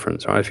massive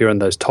difference, right? If you're in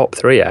those top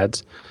 3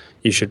 ads,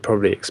 you should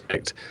probably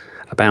expect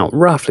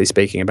roughly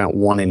speaking, about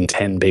 1 in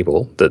 10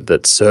 people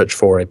that search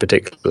for a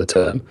particular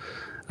term,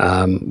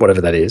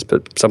 whatever that is,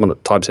 but someone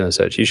that types in a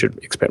search, you should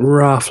expect,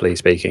 roughly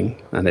speaking,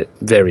 and it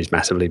varies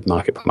massively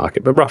market by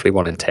market, but roughly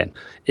 1 in 10.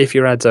 If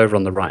your ad's over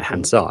on the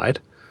right-hand side,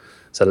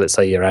 so let's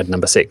say you're ad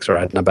number 6 or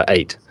ad number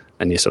 8,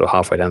 and you're sort of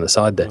halfway down the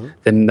side there,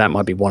 then that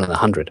might be 1 in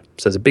 100.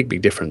 So there's a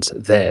big difference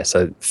there.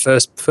 So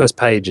first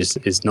page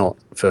is not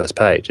first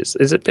page.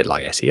 It's a bit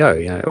like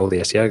SEO. All the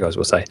SEO guys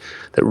will say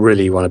that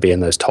really you want to be in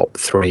those top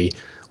 3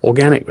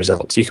 organic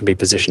results. You can be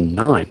position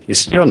 9.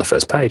 You're on the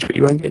first page, but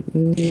you won't get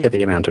near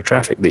the amount of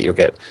traffic that you'll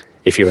get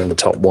if you're in the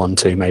top 1,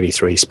 2, maybe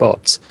 3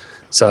 spots.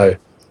 So,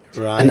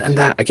 and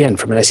that, again,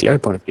 from an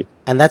SEO point of view.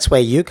 And that's where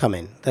you come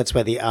in. That's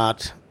where the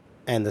art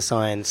and the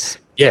science,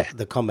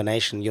 the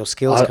combination, your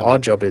skills come in. Our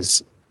job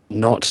is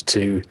not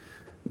to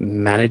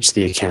manage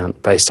the account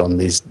based on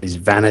these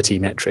vanity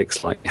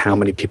metrics, like how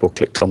many people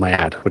clicked on my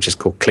ad, which is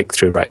called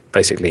click-through rate,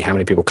 basically how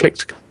many people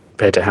clicked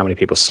compared to how many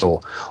people saw,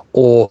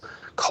 or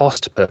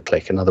cost per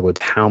click. In other words,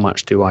 how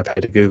much do I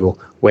pay to Google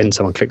when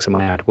someone clicks on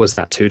my ad? Was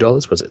that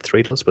 $2? Was it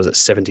 $3? Was it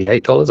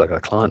 $78? I got a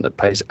client that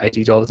pays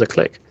 $80 a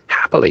click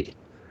happily,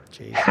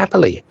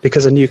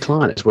 because a new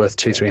client is worth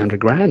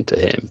 $200,000-300,000 to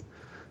him.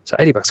 So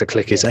 $80 a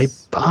click is a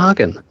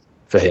bargain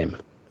for him.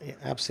 Yeah,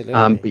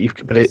 absolutely.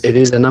 But it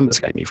is a numbers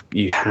game.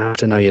 You have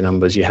to know your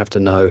numbers. You have to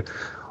know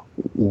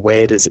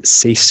where does it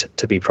cease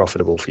to be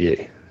profitable for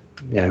you.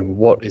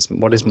 What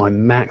is my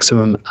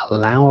maximum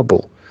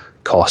allowable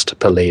cost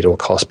per lead or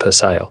cost per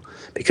sale,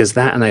 because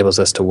that enables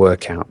us to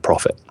work out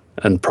profit,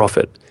 and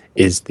profit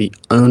is the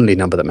only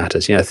number that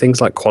matters.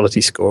 Things like quality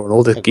score and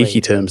all the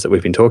geeky terms that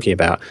we've been talking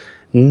about,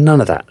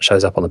 none of that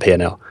shows up on the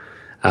P&L.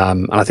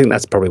 And I think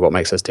that's probably what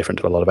makes us different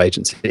to a lot of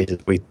agencies.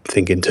 We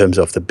think in terms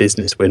of the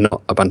business. We're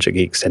not a bunch of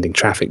geeks sending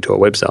traffic to a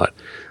website.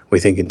 We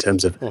think in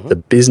terms of the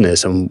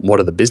business and what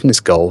are the business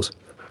goals,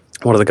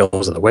 what are the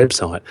goals of the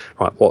website,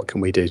 right? What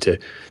can we do to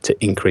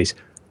increase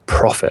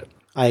profit?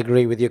 I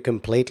agree with you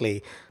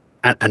completely.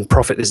 And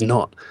profit is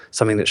not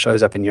something that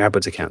shows up in your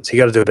AdWords account. So you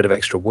got to do a bit of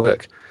extra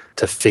work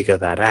to figure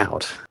that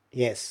out.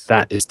 Yes.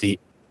 That is the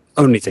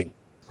only thing.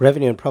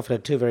 Revenue and profit are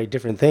 2 very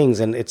different things,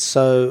 and it's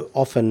so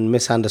often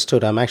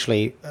misunderstood. I'm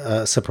actually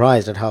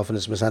surprised at how often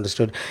it's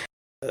misunderstood.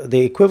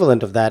 The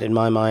equivalent of that, in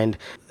my mind,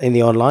 in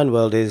the online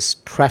world is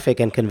traffic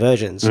and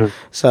conversions.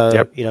 So,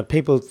 Yep.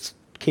 people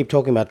keep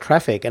talking about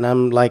traffic, and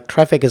I'm like,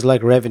 traffic is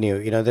like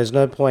revenue. There's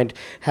no point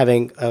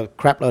having a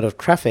crapload of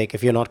traffic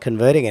if you're not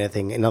converting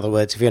anything. In other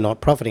words, if you're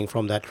not profiting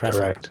from that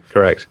traffic.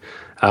 Correct.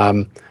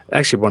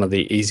 Actually, one of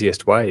the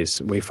easiest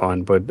ways we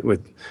find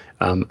with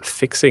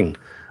fixing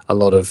a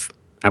lot of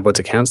AdWords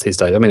accounts these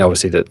days. I mean,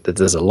 obviously,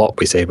 there's a lot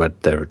we see,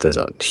 but there's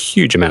a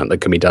huge amount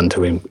that can be done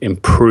to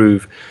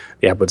improve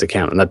the AdWords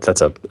account, and that's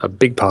a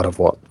big part of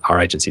what our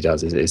agency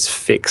does is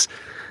fix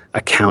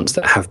accounts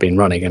that have been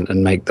running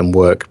and make them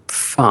work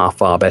far,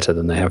 far better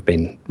than they have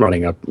been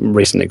running. A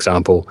recent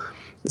example,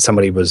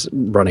 somebody was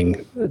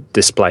running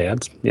display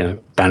ads,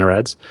 banner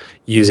ads,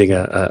 using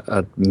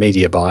a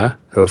media buyer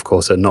who, of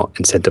course, are not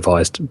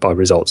incentivized by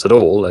results at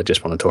all. They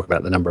just want to talk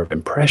about the number of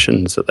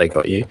impressions that they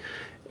got you.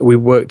 We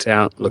worked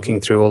out,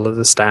 looking through all of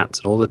the stats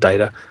and all the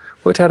data,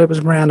 worked out it was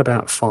around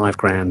about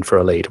 $5,000 for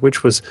a lead,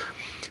 which was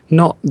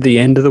not the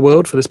end of the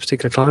world for this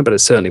particular client, but it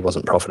certainly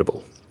wasn't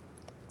profitable.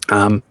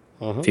 A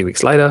few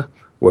weeks later,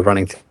 we're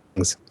running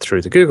things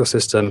through the Google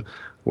system.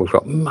 We've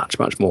got much,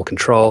 much more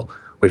control.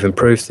 We've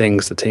improved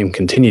things. The team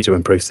continue to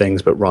improve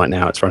things, but right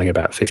now it's running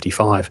about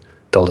 $55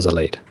 a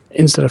lead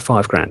instead of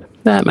 $5,000.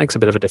 That makes a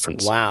bit of a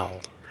difference. Wow.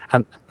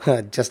 And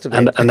just a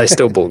bit. and they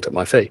still balked at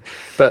my fee,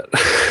 but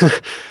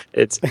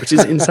which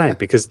is insane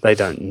because they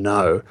don't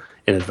know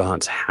in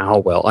advance how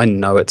well. I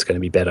know it's going to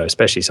be better,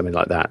 especially something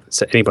like that.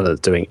 So anybody that's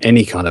doing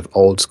any kind of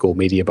old school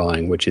media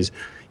buying, which is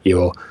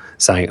you're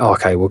saying, oh,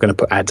 okay, we're going to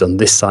put ads on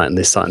this site and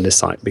this site and this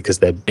site because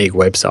they're big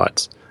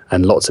websites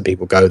and lots of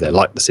people go there,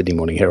 like the Sydney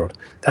Morning Herald.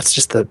 That's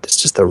just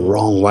the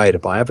wrong way to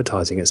buy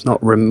advertising. It's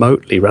not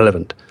remotely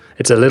relevant.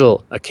 It's a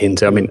little akin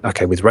to,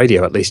 okay, with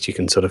radio, at least you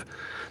can sort of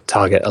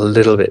target a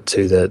little bit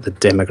to the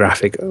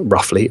demographic,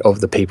 roughly,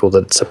 of the people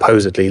that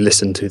supposedly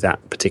listen to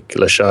that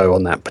particular show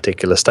on that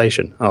particular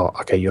station. Oh,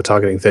 okay, you're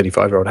targeting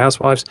 35-year-old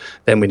housewives,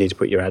 then we need to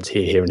put your ads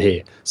here, here, and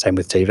here. Same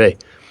with TV.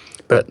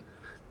 But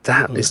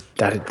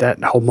that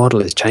whole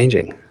model is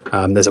changing.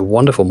 There's a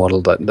wonderful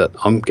model that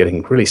I'm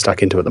getting really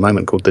stuck into at the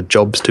moment called the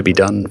Jobs to be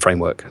Done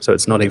framework. So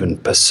it's not even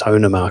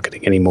persona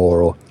marketing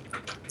anymore, or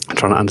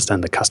trying to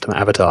understand the customer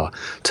avatar,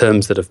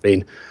 terms that have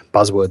been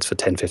buzzwords for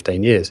 10,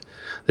 15 years.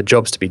 The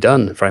Jobs to be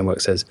Done framework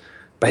says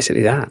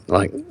basically that,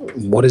 like,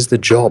 what is the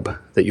job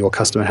that your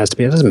customer has to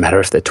be? It doesn't matter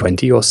if they're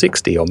 20 or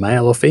 60 or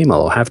male or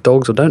female or have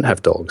dogs or don't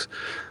have dogs.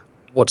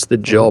 What's the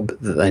job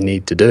that they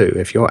need to do?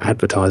 If your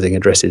advertising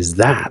addresses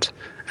that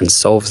and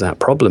solves that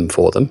problem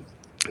for them,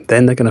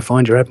 then they're going to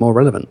find your ad more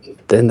relevant.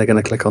 Then they're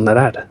going to click on that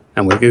ad.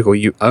 And with Google,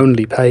 you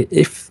only pay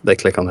if they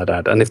click on that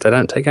ad. And if they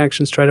don't take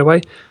action straight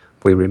away,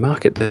 we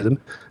remarket to them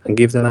and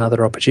give them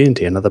another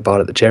opportunity, another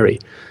bite at the cherry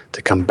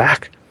to come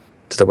back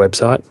to the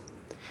website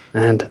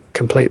and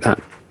complete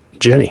that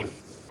journey.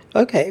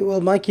 Okay,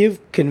 well, Mike, you've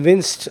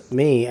convinced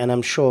me, and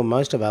I'm sure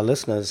most of our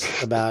listeners,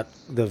 about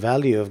the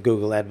value of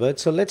Google AdWords.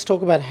 So let's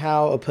talk about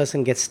how a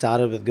person gets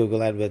started with Google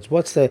AdWords.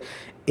 What's the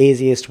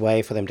easiest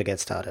way for them to get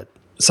started?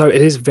 So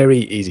it is very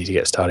easy to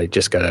get started.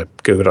 Just go to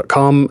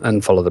google.com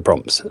and follow the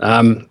prompts.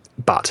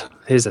 But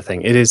here's the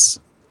thing. It is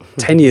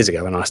 10 years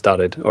ago when I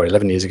started, or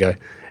 11 years ago,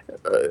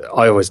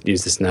 I always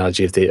use this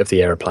analogy of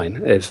the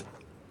aeroplane.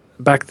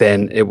 Back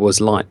then, it was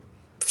like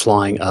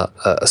flying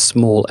a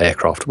small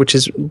aircraft, which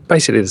is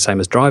basically the same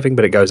as driving,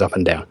 but it goes up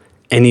and down.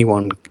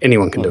 Anyone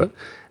can do it.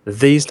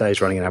 These days,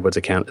 running an AdWords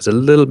account is a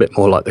little bit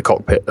more like the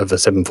cockpit of a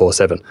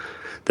 747.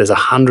 There's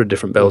 100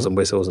 different bells and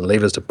whistles and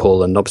levers to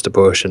pull and knobs to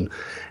push, and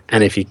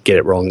if you get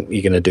it wrong,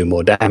 you're going to do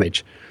more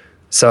damage.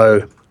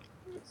 So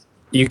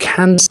you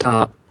can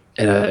start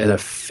in a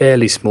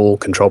fairly small,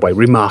 controlled way.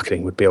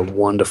 Remarketing would be a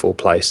wonderful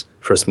place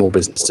for a small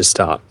business to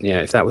start.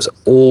 If that was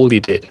all you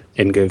did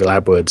in Google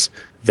AdWords,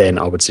 then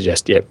I would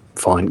suggest,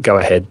 fine, go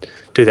ahead,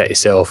 do that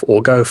yourself,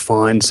 or go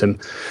find some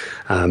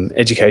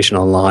education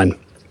online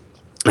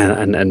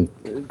and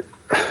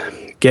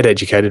get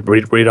educated,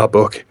 read our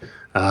book,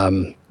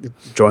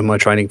 join my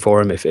training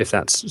forum if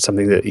that's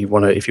something that you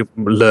want to, if you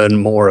learn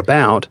more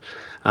about.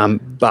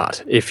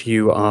 But if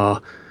you are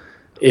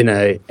in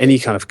any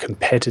kind of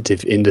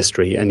competitive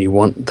industry and you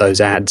want those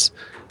ads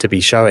to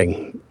be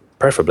showing,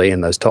 preferably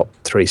in those top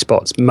 3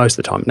 spots most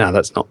of the time. Now,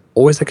 that's not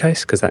always the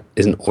case because that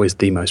isn't always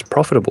the most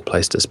profitable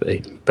place to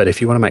be. But if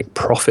you want to make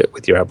profit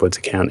with your AdWords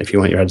account, if you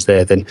want your ads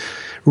there, then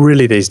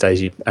really these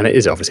days, and it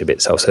is obviously a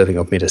bit self-serving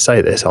of me to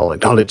say this, I'll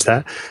acknowledge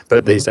that,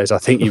 but these days I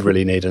think you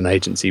really need an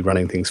agency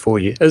running things for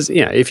you. As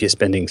if you're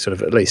spending sort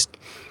of at least,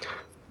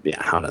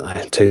 I don't know,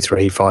 $2,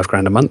 $3,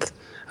 $5,000 a month,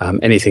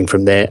 anything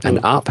from there and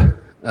up,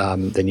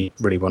 then you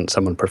really want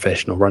someone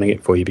professional running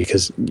it for you,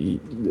 because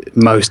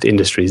most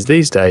industries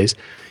these days,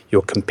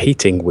 you're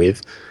competing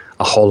with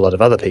a whole lot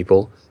of other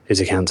people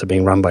whose accounts are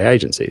being run by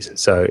agencies.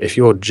 So if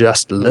you're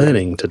just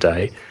learning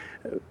today,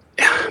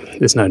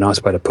 there's no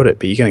nice way to put it,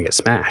 but you're going to get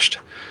smashed.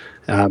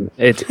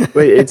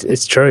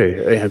 It's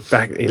true.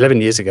 Back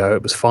 11 years ago,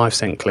 it was 5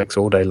 cent clicks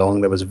all day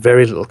long. There was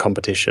very little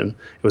competition.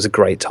 It was a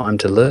great time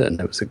to learn.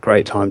 It was a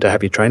great time to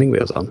have your training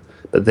wheels on.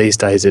 But these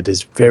days, it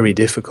is very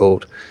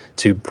difficult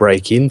to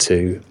break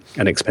into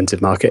an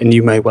expensive market, and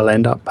you may well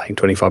end up paying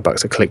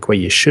 $25 a click where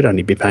you should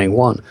only be paying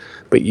one,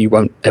 but you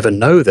won't ever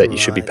know that you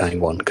should be paying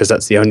one because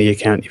that's the only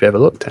account you've ever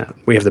looked at.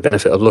 We have the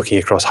benefit of looking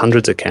across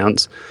hundreds of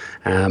accounts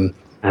and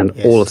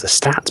all of the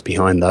stats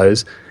behind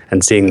those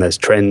and seeing those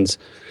trends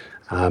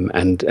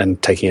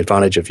and taking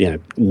advantage of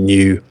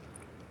new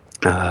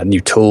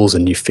tools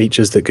and new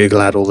features that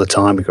Google add all the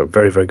time. We've got a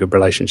very, very good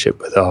relationship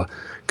with our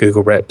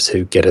Google reps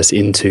who get us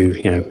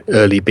into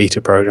early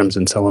beta programs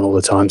and so on all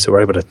the time. So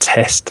we're able to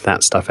test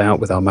that stuff out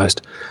with our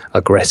most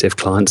aggressive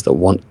clients that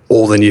want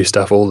all the new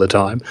stuff all the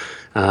time,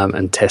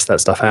 and test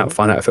that stuff out,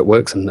 find out if it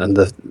works. And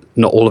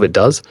not all of it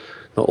does.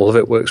 Not all of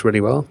it works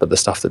really well, but the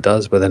stuff that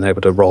does, we're then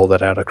able to roll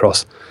that out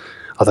across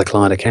other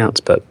client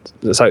accounts. But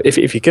so if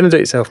you're going to do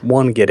it yourself,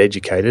 one, get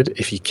educated.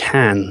 If you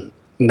can,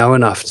 know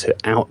enough to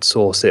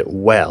outsource it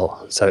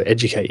well. So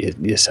educate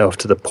yourself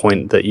to the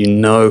point that you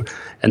know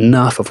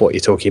enough of what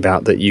you're talking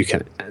about that you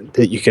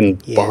can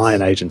buy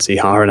an agency,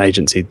 hire an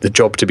agency. The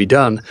job to be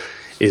done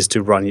is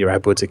to run your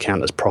AdWords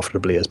account as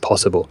profitably as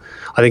possible.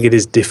 I think it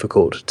is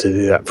difficult to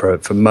do that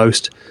for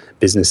most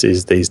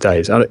businesses these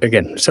days.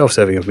 Again,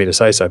 self-serving of me to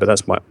say so, but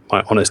that's my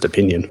honest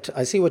opinion.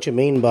 I see what you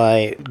mean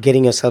by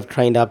getting yourself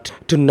trained up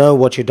to know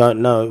what you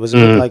don't know. It was a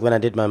bit like when I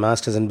did my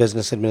master's in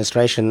business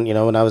administration.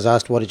 When I was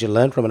asked, what did you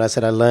learn from it? I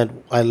said, I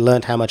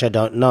learned how much I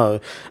don't know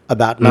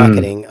about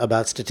marketing,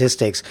 about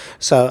statistics.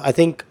 So I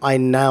think I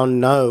now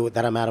know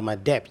that I'm out of my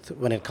depth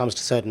when it comes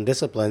to certain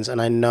disciplines,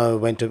 and I know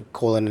when to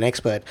call in an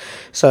expert.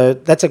 So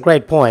that's a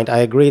great point. I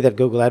agree that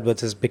Google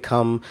AdWords has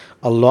become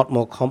a lot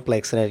more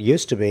complex than it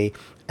used to be,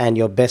 and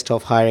you're best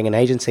off hiring an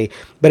agency.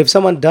 But if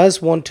someone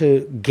does want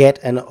to get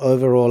an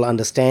overall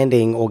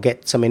understanding or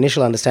get some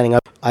initial understanding,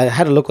 I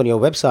had a look on your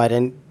website,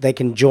 and they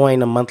can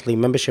join a monthly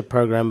membership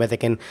program where they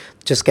can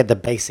just get the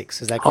basics.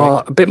 Is that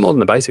correct? A bit more than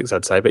the basics,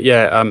 I'd say. But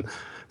yeah,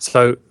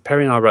 so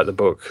Perry and I wrote the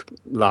book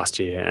last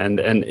year, and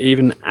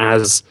even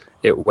as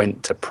it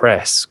went to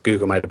press,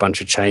 Google made a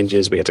bunch of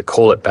changes. We had to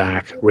call it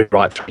back,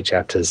 rewrite 3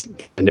 chapters,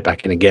 send it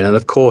back in again. And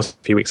of course,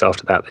 a few weeks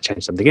after that, they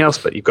changed something else,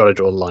 but you've got to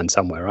draw the line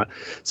somewhere, right?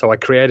 So I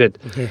created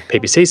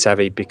PPC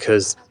Savvy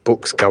because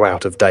books go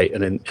out of date.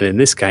 And in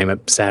this game,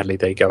 sadly,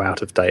 they go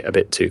out of date a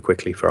bit too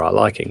quickly for our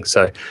liking.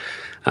 So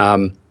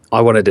I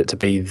wanted it to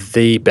be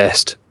the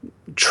best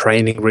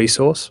training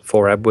resource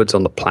for AdWords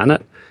on the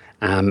planet,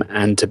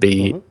 and to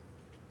be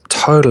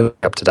totally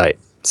up to date.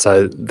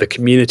 So the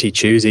community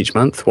choose each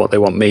month what they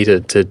want me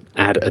to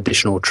add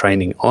additional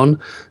training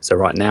on. So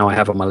right now I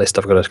have on my list,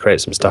 I've got to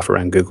create some stuff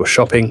around Google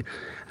Shopping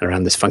and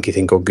around this funky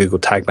thing called Google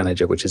Tag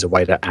Manager, which is a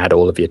way to add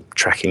all of your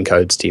tracking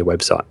codes to your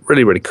website.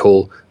 Really, really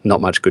cool.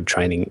 Not much good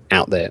training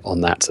out there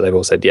on that. So they've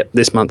all said,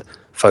 this month,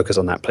 focus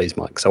on that, please,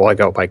 Mike. So I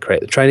go away, create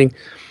the training,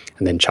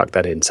 and then chuck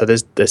that in. So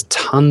there's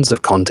tons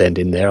of content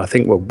in there. I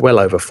think we're well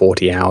over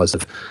 40 hours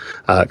of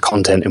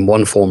content in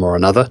one form or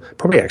another,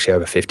 probably actually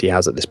over 50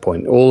 hours at this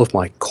point. All of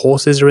my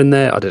courses are in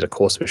there. I did a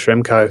course with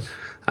Shremco,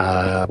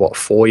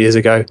 4 years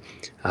ago,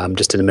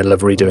 just in the middle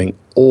of redoing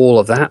all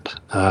of that,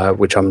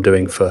 which I'm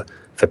doing for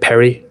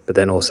Perry, but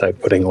then also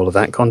putting all of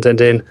that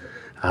content in.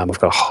 I've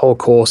got a whole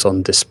course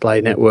on display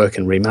network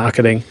and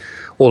remarketing.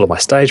 All of my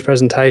stage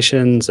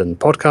presentations and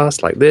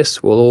podcasts like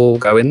this will all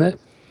go in there.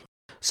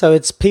 So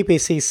it's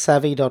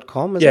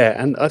ppcsavvy.com, is it? Yeah,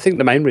 and I think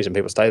the main reason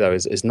people stay, though,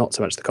 is not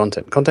so much the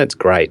content. Content's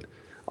great.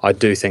 I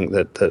do think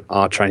that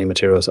our training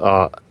materials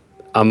are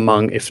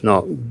among, if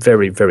not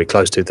very, very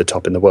close to the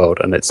top in the world.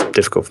 And it's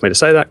difficult for me to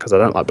say that because I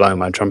don't like blowing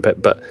my own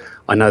trumpet, but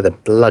I know they're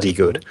bloody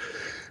good.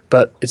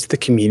 But it's the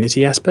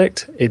community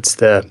aspect. It's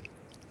the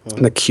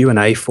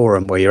Q&A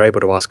forum where you're able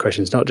to ask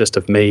questions not just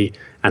of me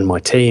and my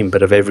team,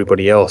 but of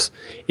everybody else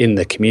in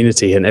the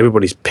community, and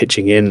everybody's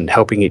pitching in and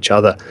helping each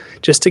other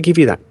just to give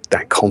you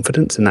that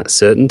confidence and that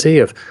certainty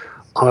of,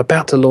 I'm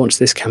about to launch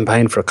this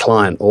campaign for a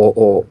client,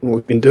 or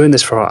we've been doing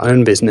this for our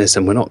own business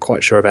and we're not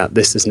quite sure about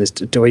this and this.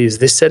 Do I use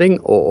this setting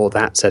or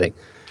that setting?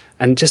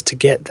 And just to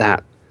get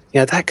that,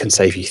 that can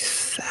save you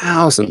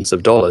thousands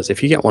of dollars.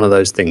 If you get one of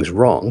those things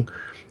wrong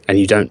and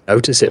you don't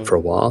notice it for a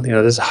while,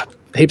 there's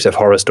heaps of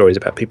horror stories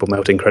about people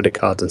melting credit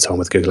cards and so on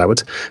with Google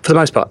AdWords. For the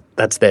most part,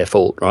 that's their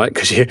fault, right?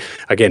 Because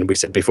again, we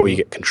said before, you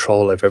get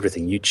control over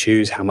everything. You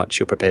choose how much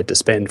you're prepared to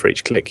spend for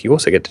each click. You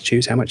also get to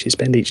choose how much you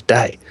spend each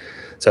day.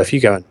 So if you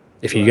go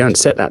and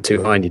set that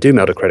too high and you do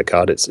melt a credit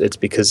card, it's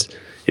because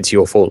it's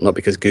your fault, not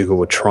because Google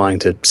were trying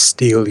to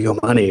steal your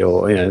money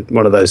or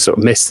one of those sort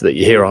of myths that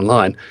you hear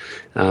online.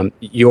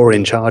 You're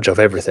in charge of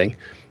everything.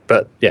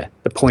 But yeah,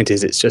 the point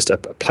is, it's just a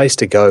place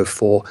to go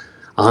for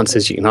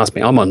answers. You can ask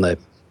me. I'm on there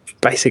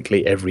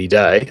basically every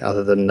day,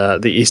 other than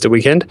the Easter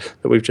weekend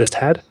that we've just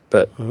had,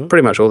 but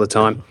pretty much all the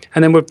time.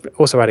 And then we're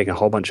also adding a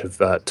whole bunch of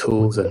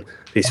tools and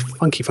these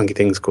funky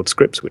things called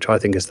scripts, which I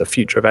think is the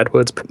future of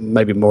AdWords, but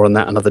maybe more on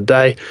that another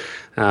day.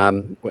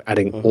 We're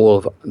adding all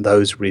of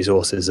those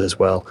resources as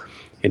well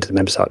into the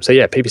member site. So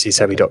yeah,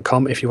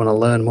 ppcsavvy.com if you want to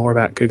learn more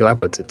about Google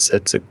AdWords.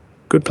 It's a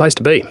good place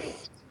to be.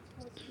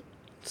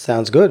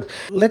 Sounds good.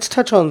 Let's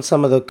touch on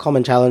some of the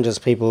common challenges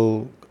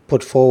people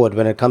put forward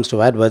when it comes to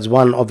AdWords.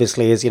 One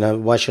obviously is,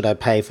 why should I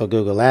pay for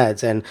Google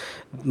Ads? And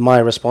my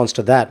response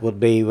to that would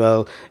be,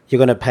 well, you're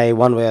going to pay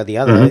one way or the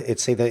other. Mm-hmm.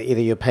 It's either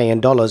you pay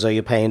in dollars or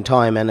you pay in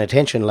time and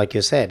attention, like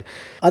you said.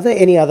 Are there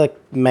any other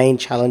main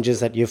challenges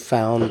that you've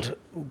found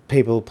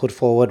people put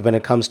forward when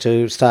it comes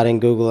to starting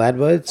Google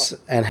AdWords,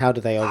 and how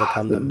do they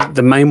overcome them?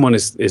 The main one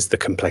is the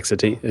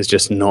complexity, is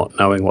just not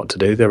knowing what to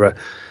do.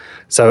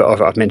 So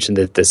I've mentioned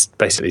that there's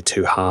basically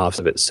two halves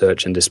of it,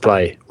 search and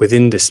display.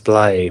 Within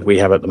display, we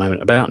have at the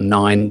moment about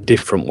 9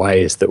 different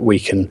ways that we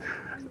can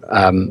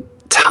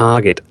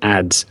target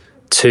ads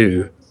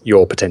to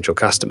your potential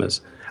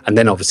customers. And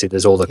then obviously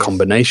there's all the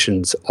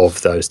combinations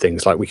of those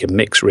things, like we can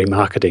mix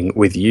remarketing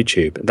with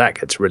YouTube. That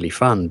gets really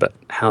fun, but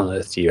how on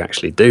earth do you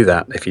actually do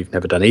that if you've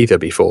never done either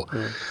before?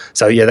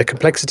 So yeah, the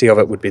complexity of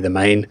it would be the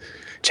main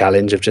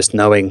challenge of just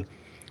knowing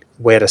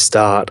where to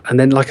start. And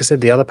then, like I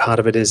said, the other part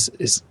of it is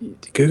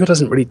Google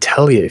doesn't really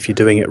tell you if you're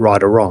doing it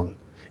right or wrong.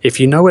 If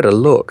you know where to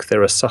look,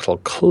 there are subtle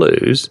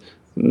clues,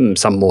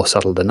 some more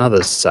subtle than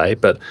others say,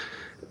 but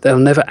they'll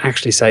never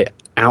actually say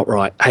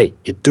outright, hey,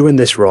 you're doing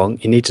this wrong,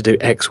 you need to do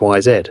X,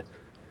 Y, Z.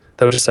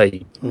 They'll just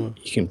say, you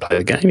can play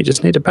the game, you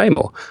just need to pay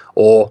more.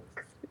 Or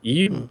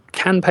you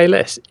can pay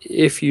less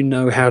if you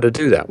know how to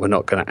do that. We're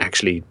not going to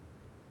actually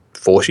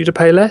force you to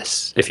pay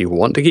less. If you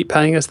want to keep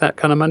paying us that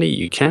kind of money,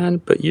 you can,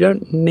 but you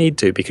don't need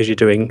to because you're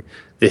doing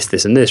this,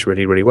 this, and this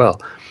really, really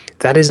well.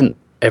 That isn't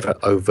ever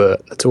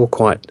overt. It's all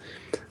quite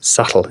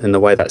subtle in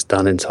the way that's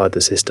done inside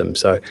the system.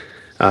 So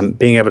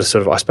being able to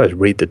sort of, I suppose,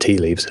 read the tea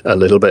leaves a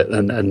little bit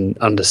and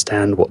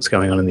understand what's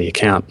going on in the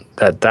account,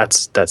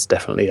 that's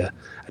definitely a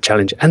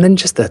challenge. And then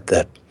just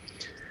the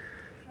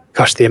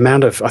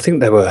amount of, I think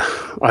there were,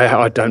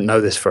 I don't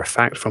know this for a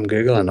fact from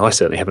Google, and I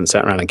certainly haven't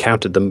sat around and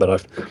counted them, but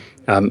I've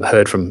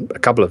heard from a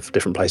couple of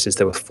different places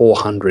there were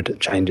 400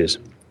 changes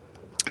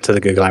to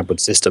the Google AdWords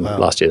system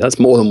last year. That's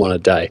more than one a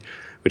day,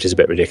 which is a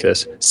bit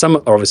ridiculous. Some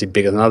are obviously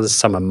bigger than others,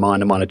 some are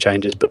minor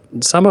changes, but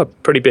some are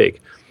pretty big.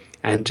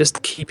 And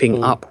just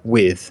keeping up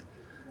with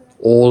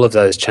all of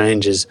those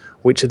changes,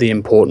 which are the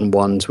important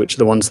ones, which are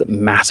the ones that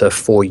matter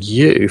for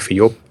you, for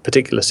your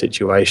particular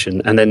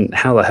situation, and then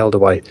how the hell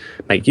do I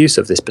make use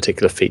of this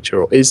particular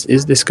feature, or is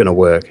this going to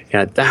work?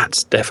 Yeah,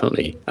 that's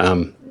definitely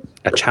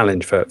a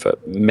challenge for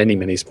many,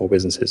 many small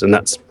businesses, and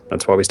that's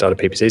why we started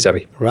PPC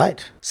Savvy.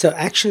 Right. So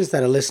actions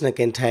that a listener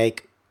can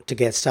take to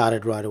get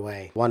started right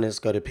away. One is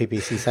go to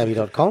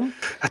ppcsavvy.com.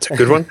 That's a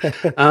good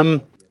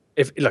one.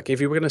 If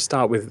you were going to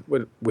start with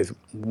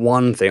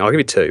one thing, I'll give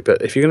you two,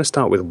 but if you're going to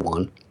start with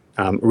one,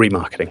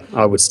 remarketing,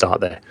 I would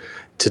start there.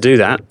 To do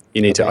that,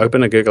 you need to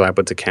open a Google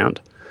AdWords account.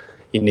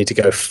 You need to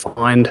go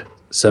find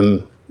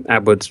some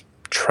AdWords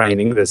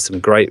training. There's some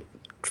great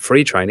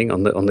free training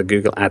on the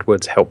Google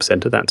AdWords Help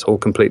Center. That's all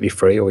completely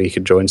free, or you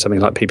could join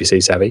something like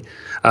PPC Savvy.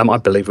 I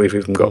believe we've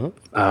even got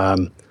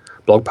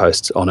blog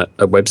posts on it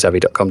at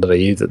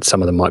websavvy.com.au that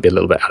some of them might be a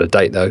little bit out of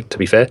date, though, to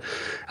be fair.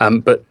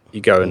 But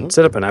you go and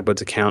set up an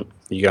AdWords account.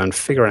 You go and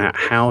figure out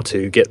how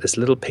to get this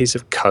little piece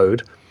of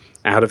code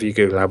out of your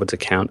Google AdWords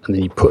account, and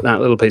then you put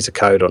that little piece of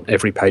code on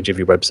every page of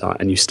your website,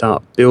 and you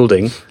start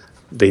building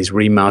these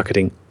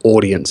remarketing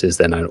audiences,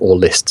 they're known, or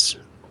lists.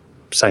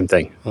 Same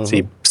thing. So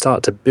you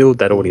start to build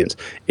that audience.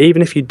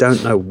 Even if you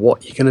don't know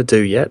what you're going to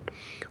do yet,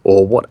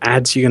 or what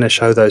ads you're going to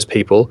show those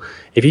people,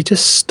 if you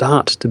just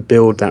start to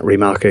build that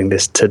remarketing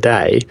list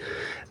today,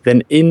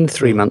 then in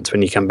 3 months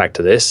when you come back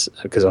to this,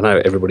 because I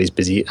know everybody's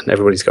busy and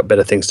everybody's got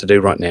better things to do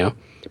right now,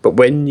 but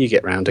when you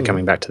get round to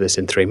coming back to this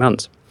in 3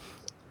 months,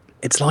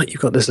 it's like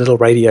you've got this little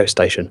radio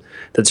station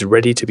that's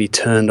ready to be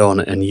turned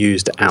on and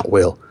used at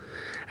will.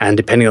 And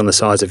depending on the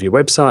size of your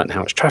website and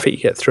how much traffic you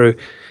get through,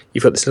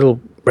 you've got this little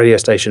radio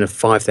station of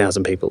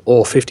 5,000 people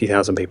or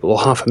 50,000 people or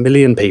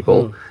 500,000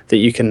 people that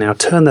you can now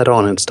turn that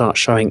on and start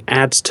showing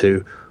ads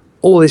to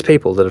all these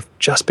people that have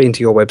just been to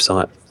your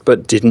website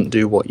but didn't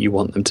do what you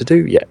want them to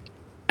do yet.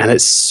 And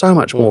it's so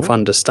much more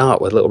fun to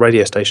start with a little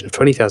radio station of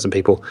 20,000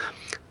 people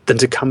than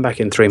to come back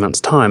in 3 months'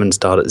 time and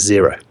start at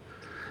zero.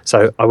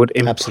 So I would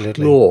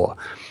implore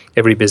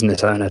every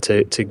business owner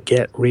to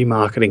get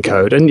remarketing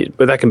code,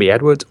 but that can be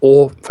AdWords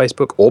or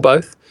Facebook or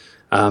both.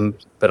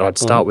 But I'd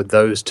start with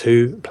those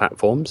two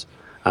platforms.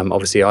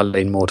 Obviously, I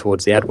lean more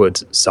towards the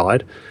AdWords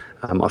side.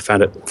 I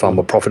found it far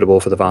more profitable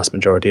for the vast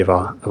majority of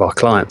our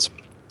clients.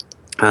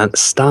 And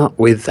start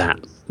with that.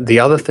 The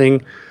other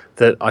thing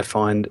that I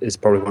find is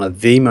probably one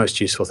of the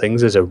most useful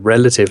things is a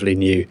relatively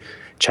new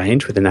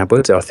change within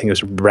AdWords. I think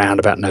it was around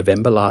about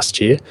November last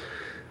year.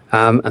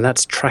 And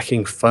that's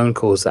tracking phone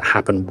calls that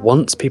happen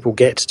once people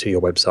get to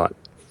your website.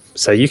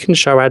 So you can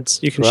show ads.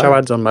 You can show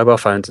ads on mobile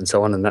phones and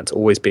so on, and that's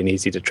always been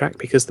easy to track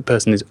because the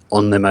person is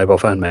on their mobile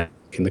phone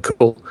making the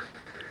call.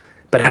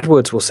 But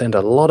AdWords will send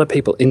a lot of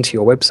people into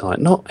your website.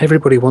 Not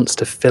everybody wants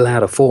to fill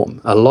out a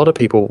form. A lot of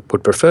people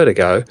would prefer to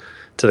go,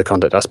 to the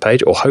Contact Us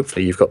page, or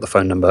hopefully you've got the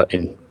phone number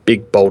in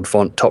big, bold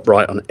font, top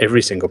right on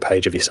every single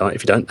page of your site.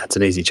 If you don't, that's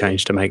an easy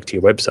change to make to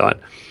your website.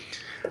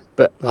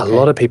 But a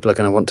lot of people are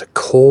going to want to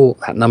call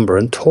that number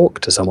and talk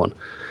to someone.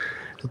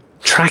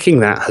 Tracking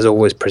that has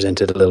always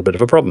presented a little bit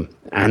of a problem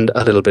and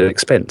a little bit of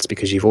expense,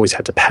 because you've always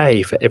had to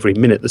pay for every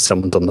minute that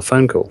someone's on the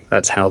phone call.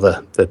 That's how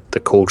the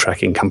call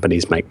tracking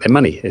companies make their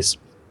money, is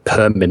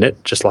per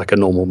minute, just like a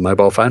normal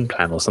mobile phone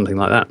plan or something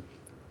like that.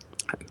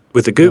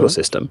 With the Google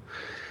system,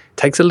 it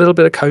takes a little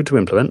bit of code to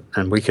implement,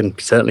 and we can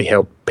certainly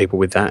help people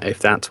with that if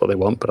that's what they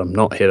want, but I'm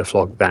not here to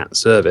flog that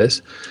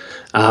service.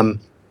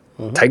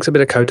 Takes a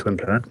bit of code to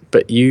implement,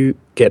 but you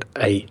get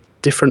a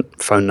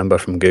different phone number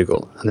from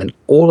Google, and then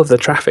all of the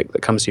traffic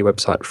that comes to your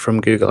website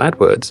from Google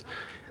AdWords,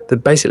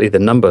 basically the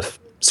number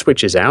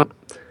switches out,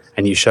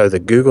 and you show the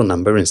Google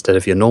number instead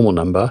of your normal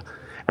number,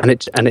 and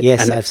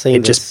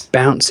it just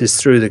bounces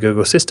through the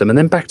Google system and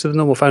then back to the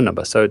normal phone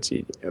number.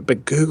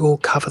 But Google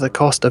cover the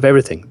cost of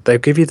everything. They'll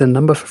give you the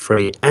number for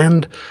free,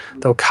 and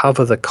they'll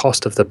cover the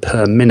cost of the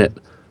per minute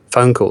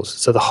phone calls.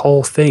 So the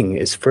whole thing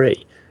is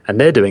free, and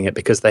they're doing it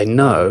because they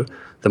know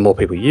the more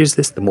people use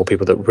this, the more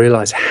people that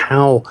realize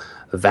how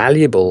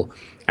valuable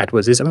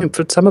AdWords is. I mean,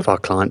 for some of our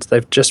clients,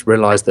 they've just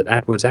realized that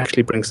AdWords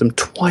actually brings them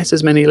twice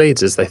as many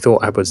leads as they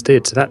thought AdWords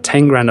did. So that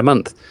 10 grand a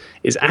month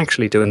is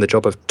actually doing the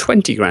job of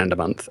 20 grand a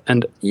month.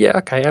 And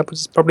AdWords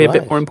is probably a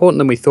bit more important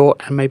than we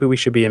thought, and maybe we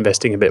should be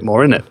investing a bit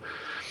more in it.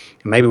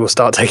 And maybe we'll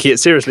start taking it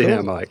seriously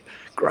now, Mike.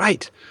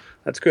 Great.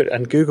 That's good.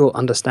 And Google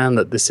understand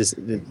that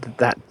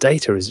that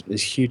data is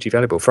hugely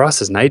valuable. For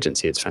us as an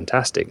agency, it's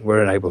fantastic.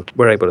 We're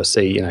able to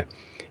see,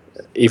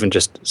 even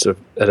just sort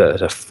of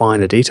at a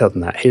finer detail than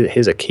that.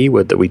 Here's a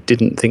keyword that we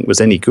didn't think was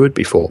any good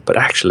before, but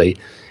actually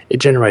it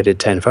generated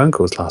 10 phone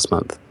calls last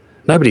month.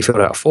 Nobody filled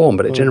out a form,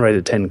 but it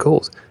generated 10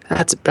 calls.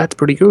 That's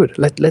pretty good.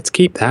 Let's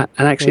keep that,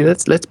 and actually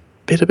let's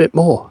bid a bit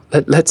more.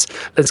 Let's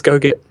go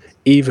get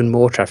even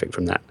more traffic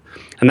from that.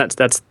 And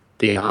that's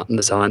the art and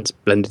the science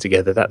blended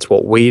together. That's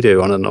what we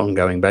do on an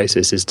ongoing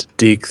basis, is to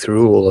dig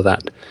through all of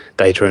that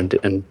data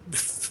and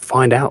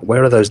find out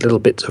where are those little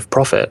bits of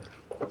profit.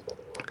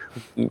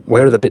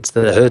 Where are the bits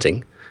that are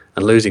hurting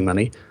and losing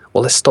money?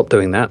 Well, let's stop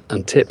doing that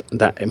and tip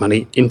that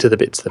money into the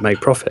bits that make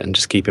profit, and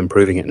just keep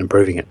improving it,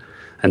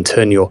 and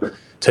turn your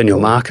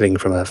marketing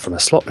from a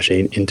slot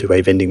machine into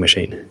a vending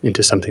machine,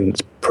 into something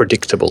that's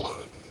predictable.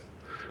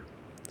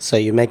 So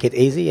you make it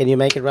easy and you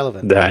make it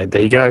relevant.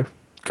 There you go.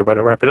 Good way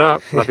to wrap it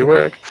up. Lovely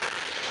work.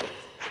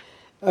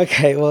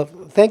 Okay, well,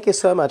 thank you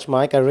so much,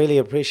 Mike. I really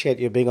appreciate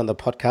you being on the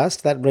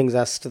podcast. That brings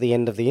us to the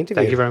end of the interview.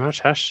 Thank you very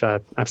much, Ash.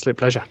 Absolute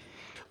pleasure.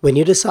 When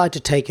you decide to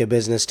take your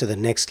business to the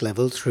next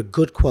level through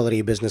good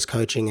quality business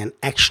coaching and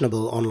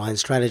actionable online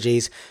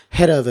strategies,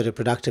 head over to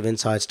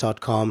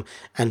productiveinsights.com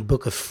and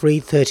book a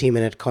free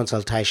 30-minute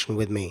consultation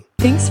with me.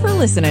 Thanks for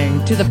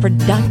listening to the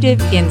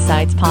Productive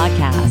Insights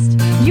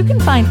Podcast. You can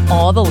find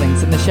all the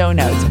links in the show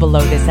notes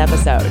below this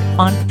episode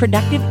on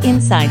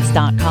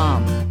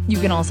productiveinsights.com. You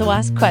can also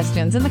ask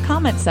questions in the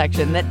comments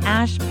section that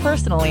Ash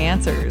personally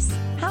answers.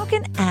 How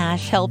can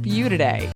Ash help you today?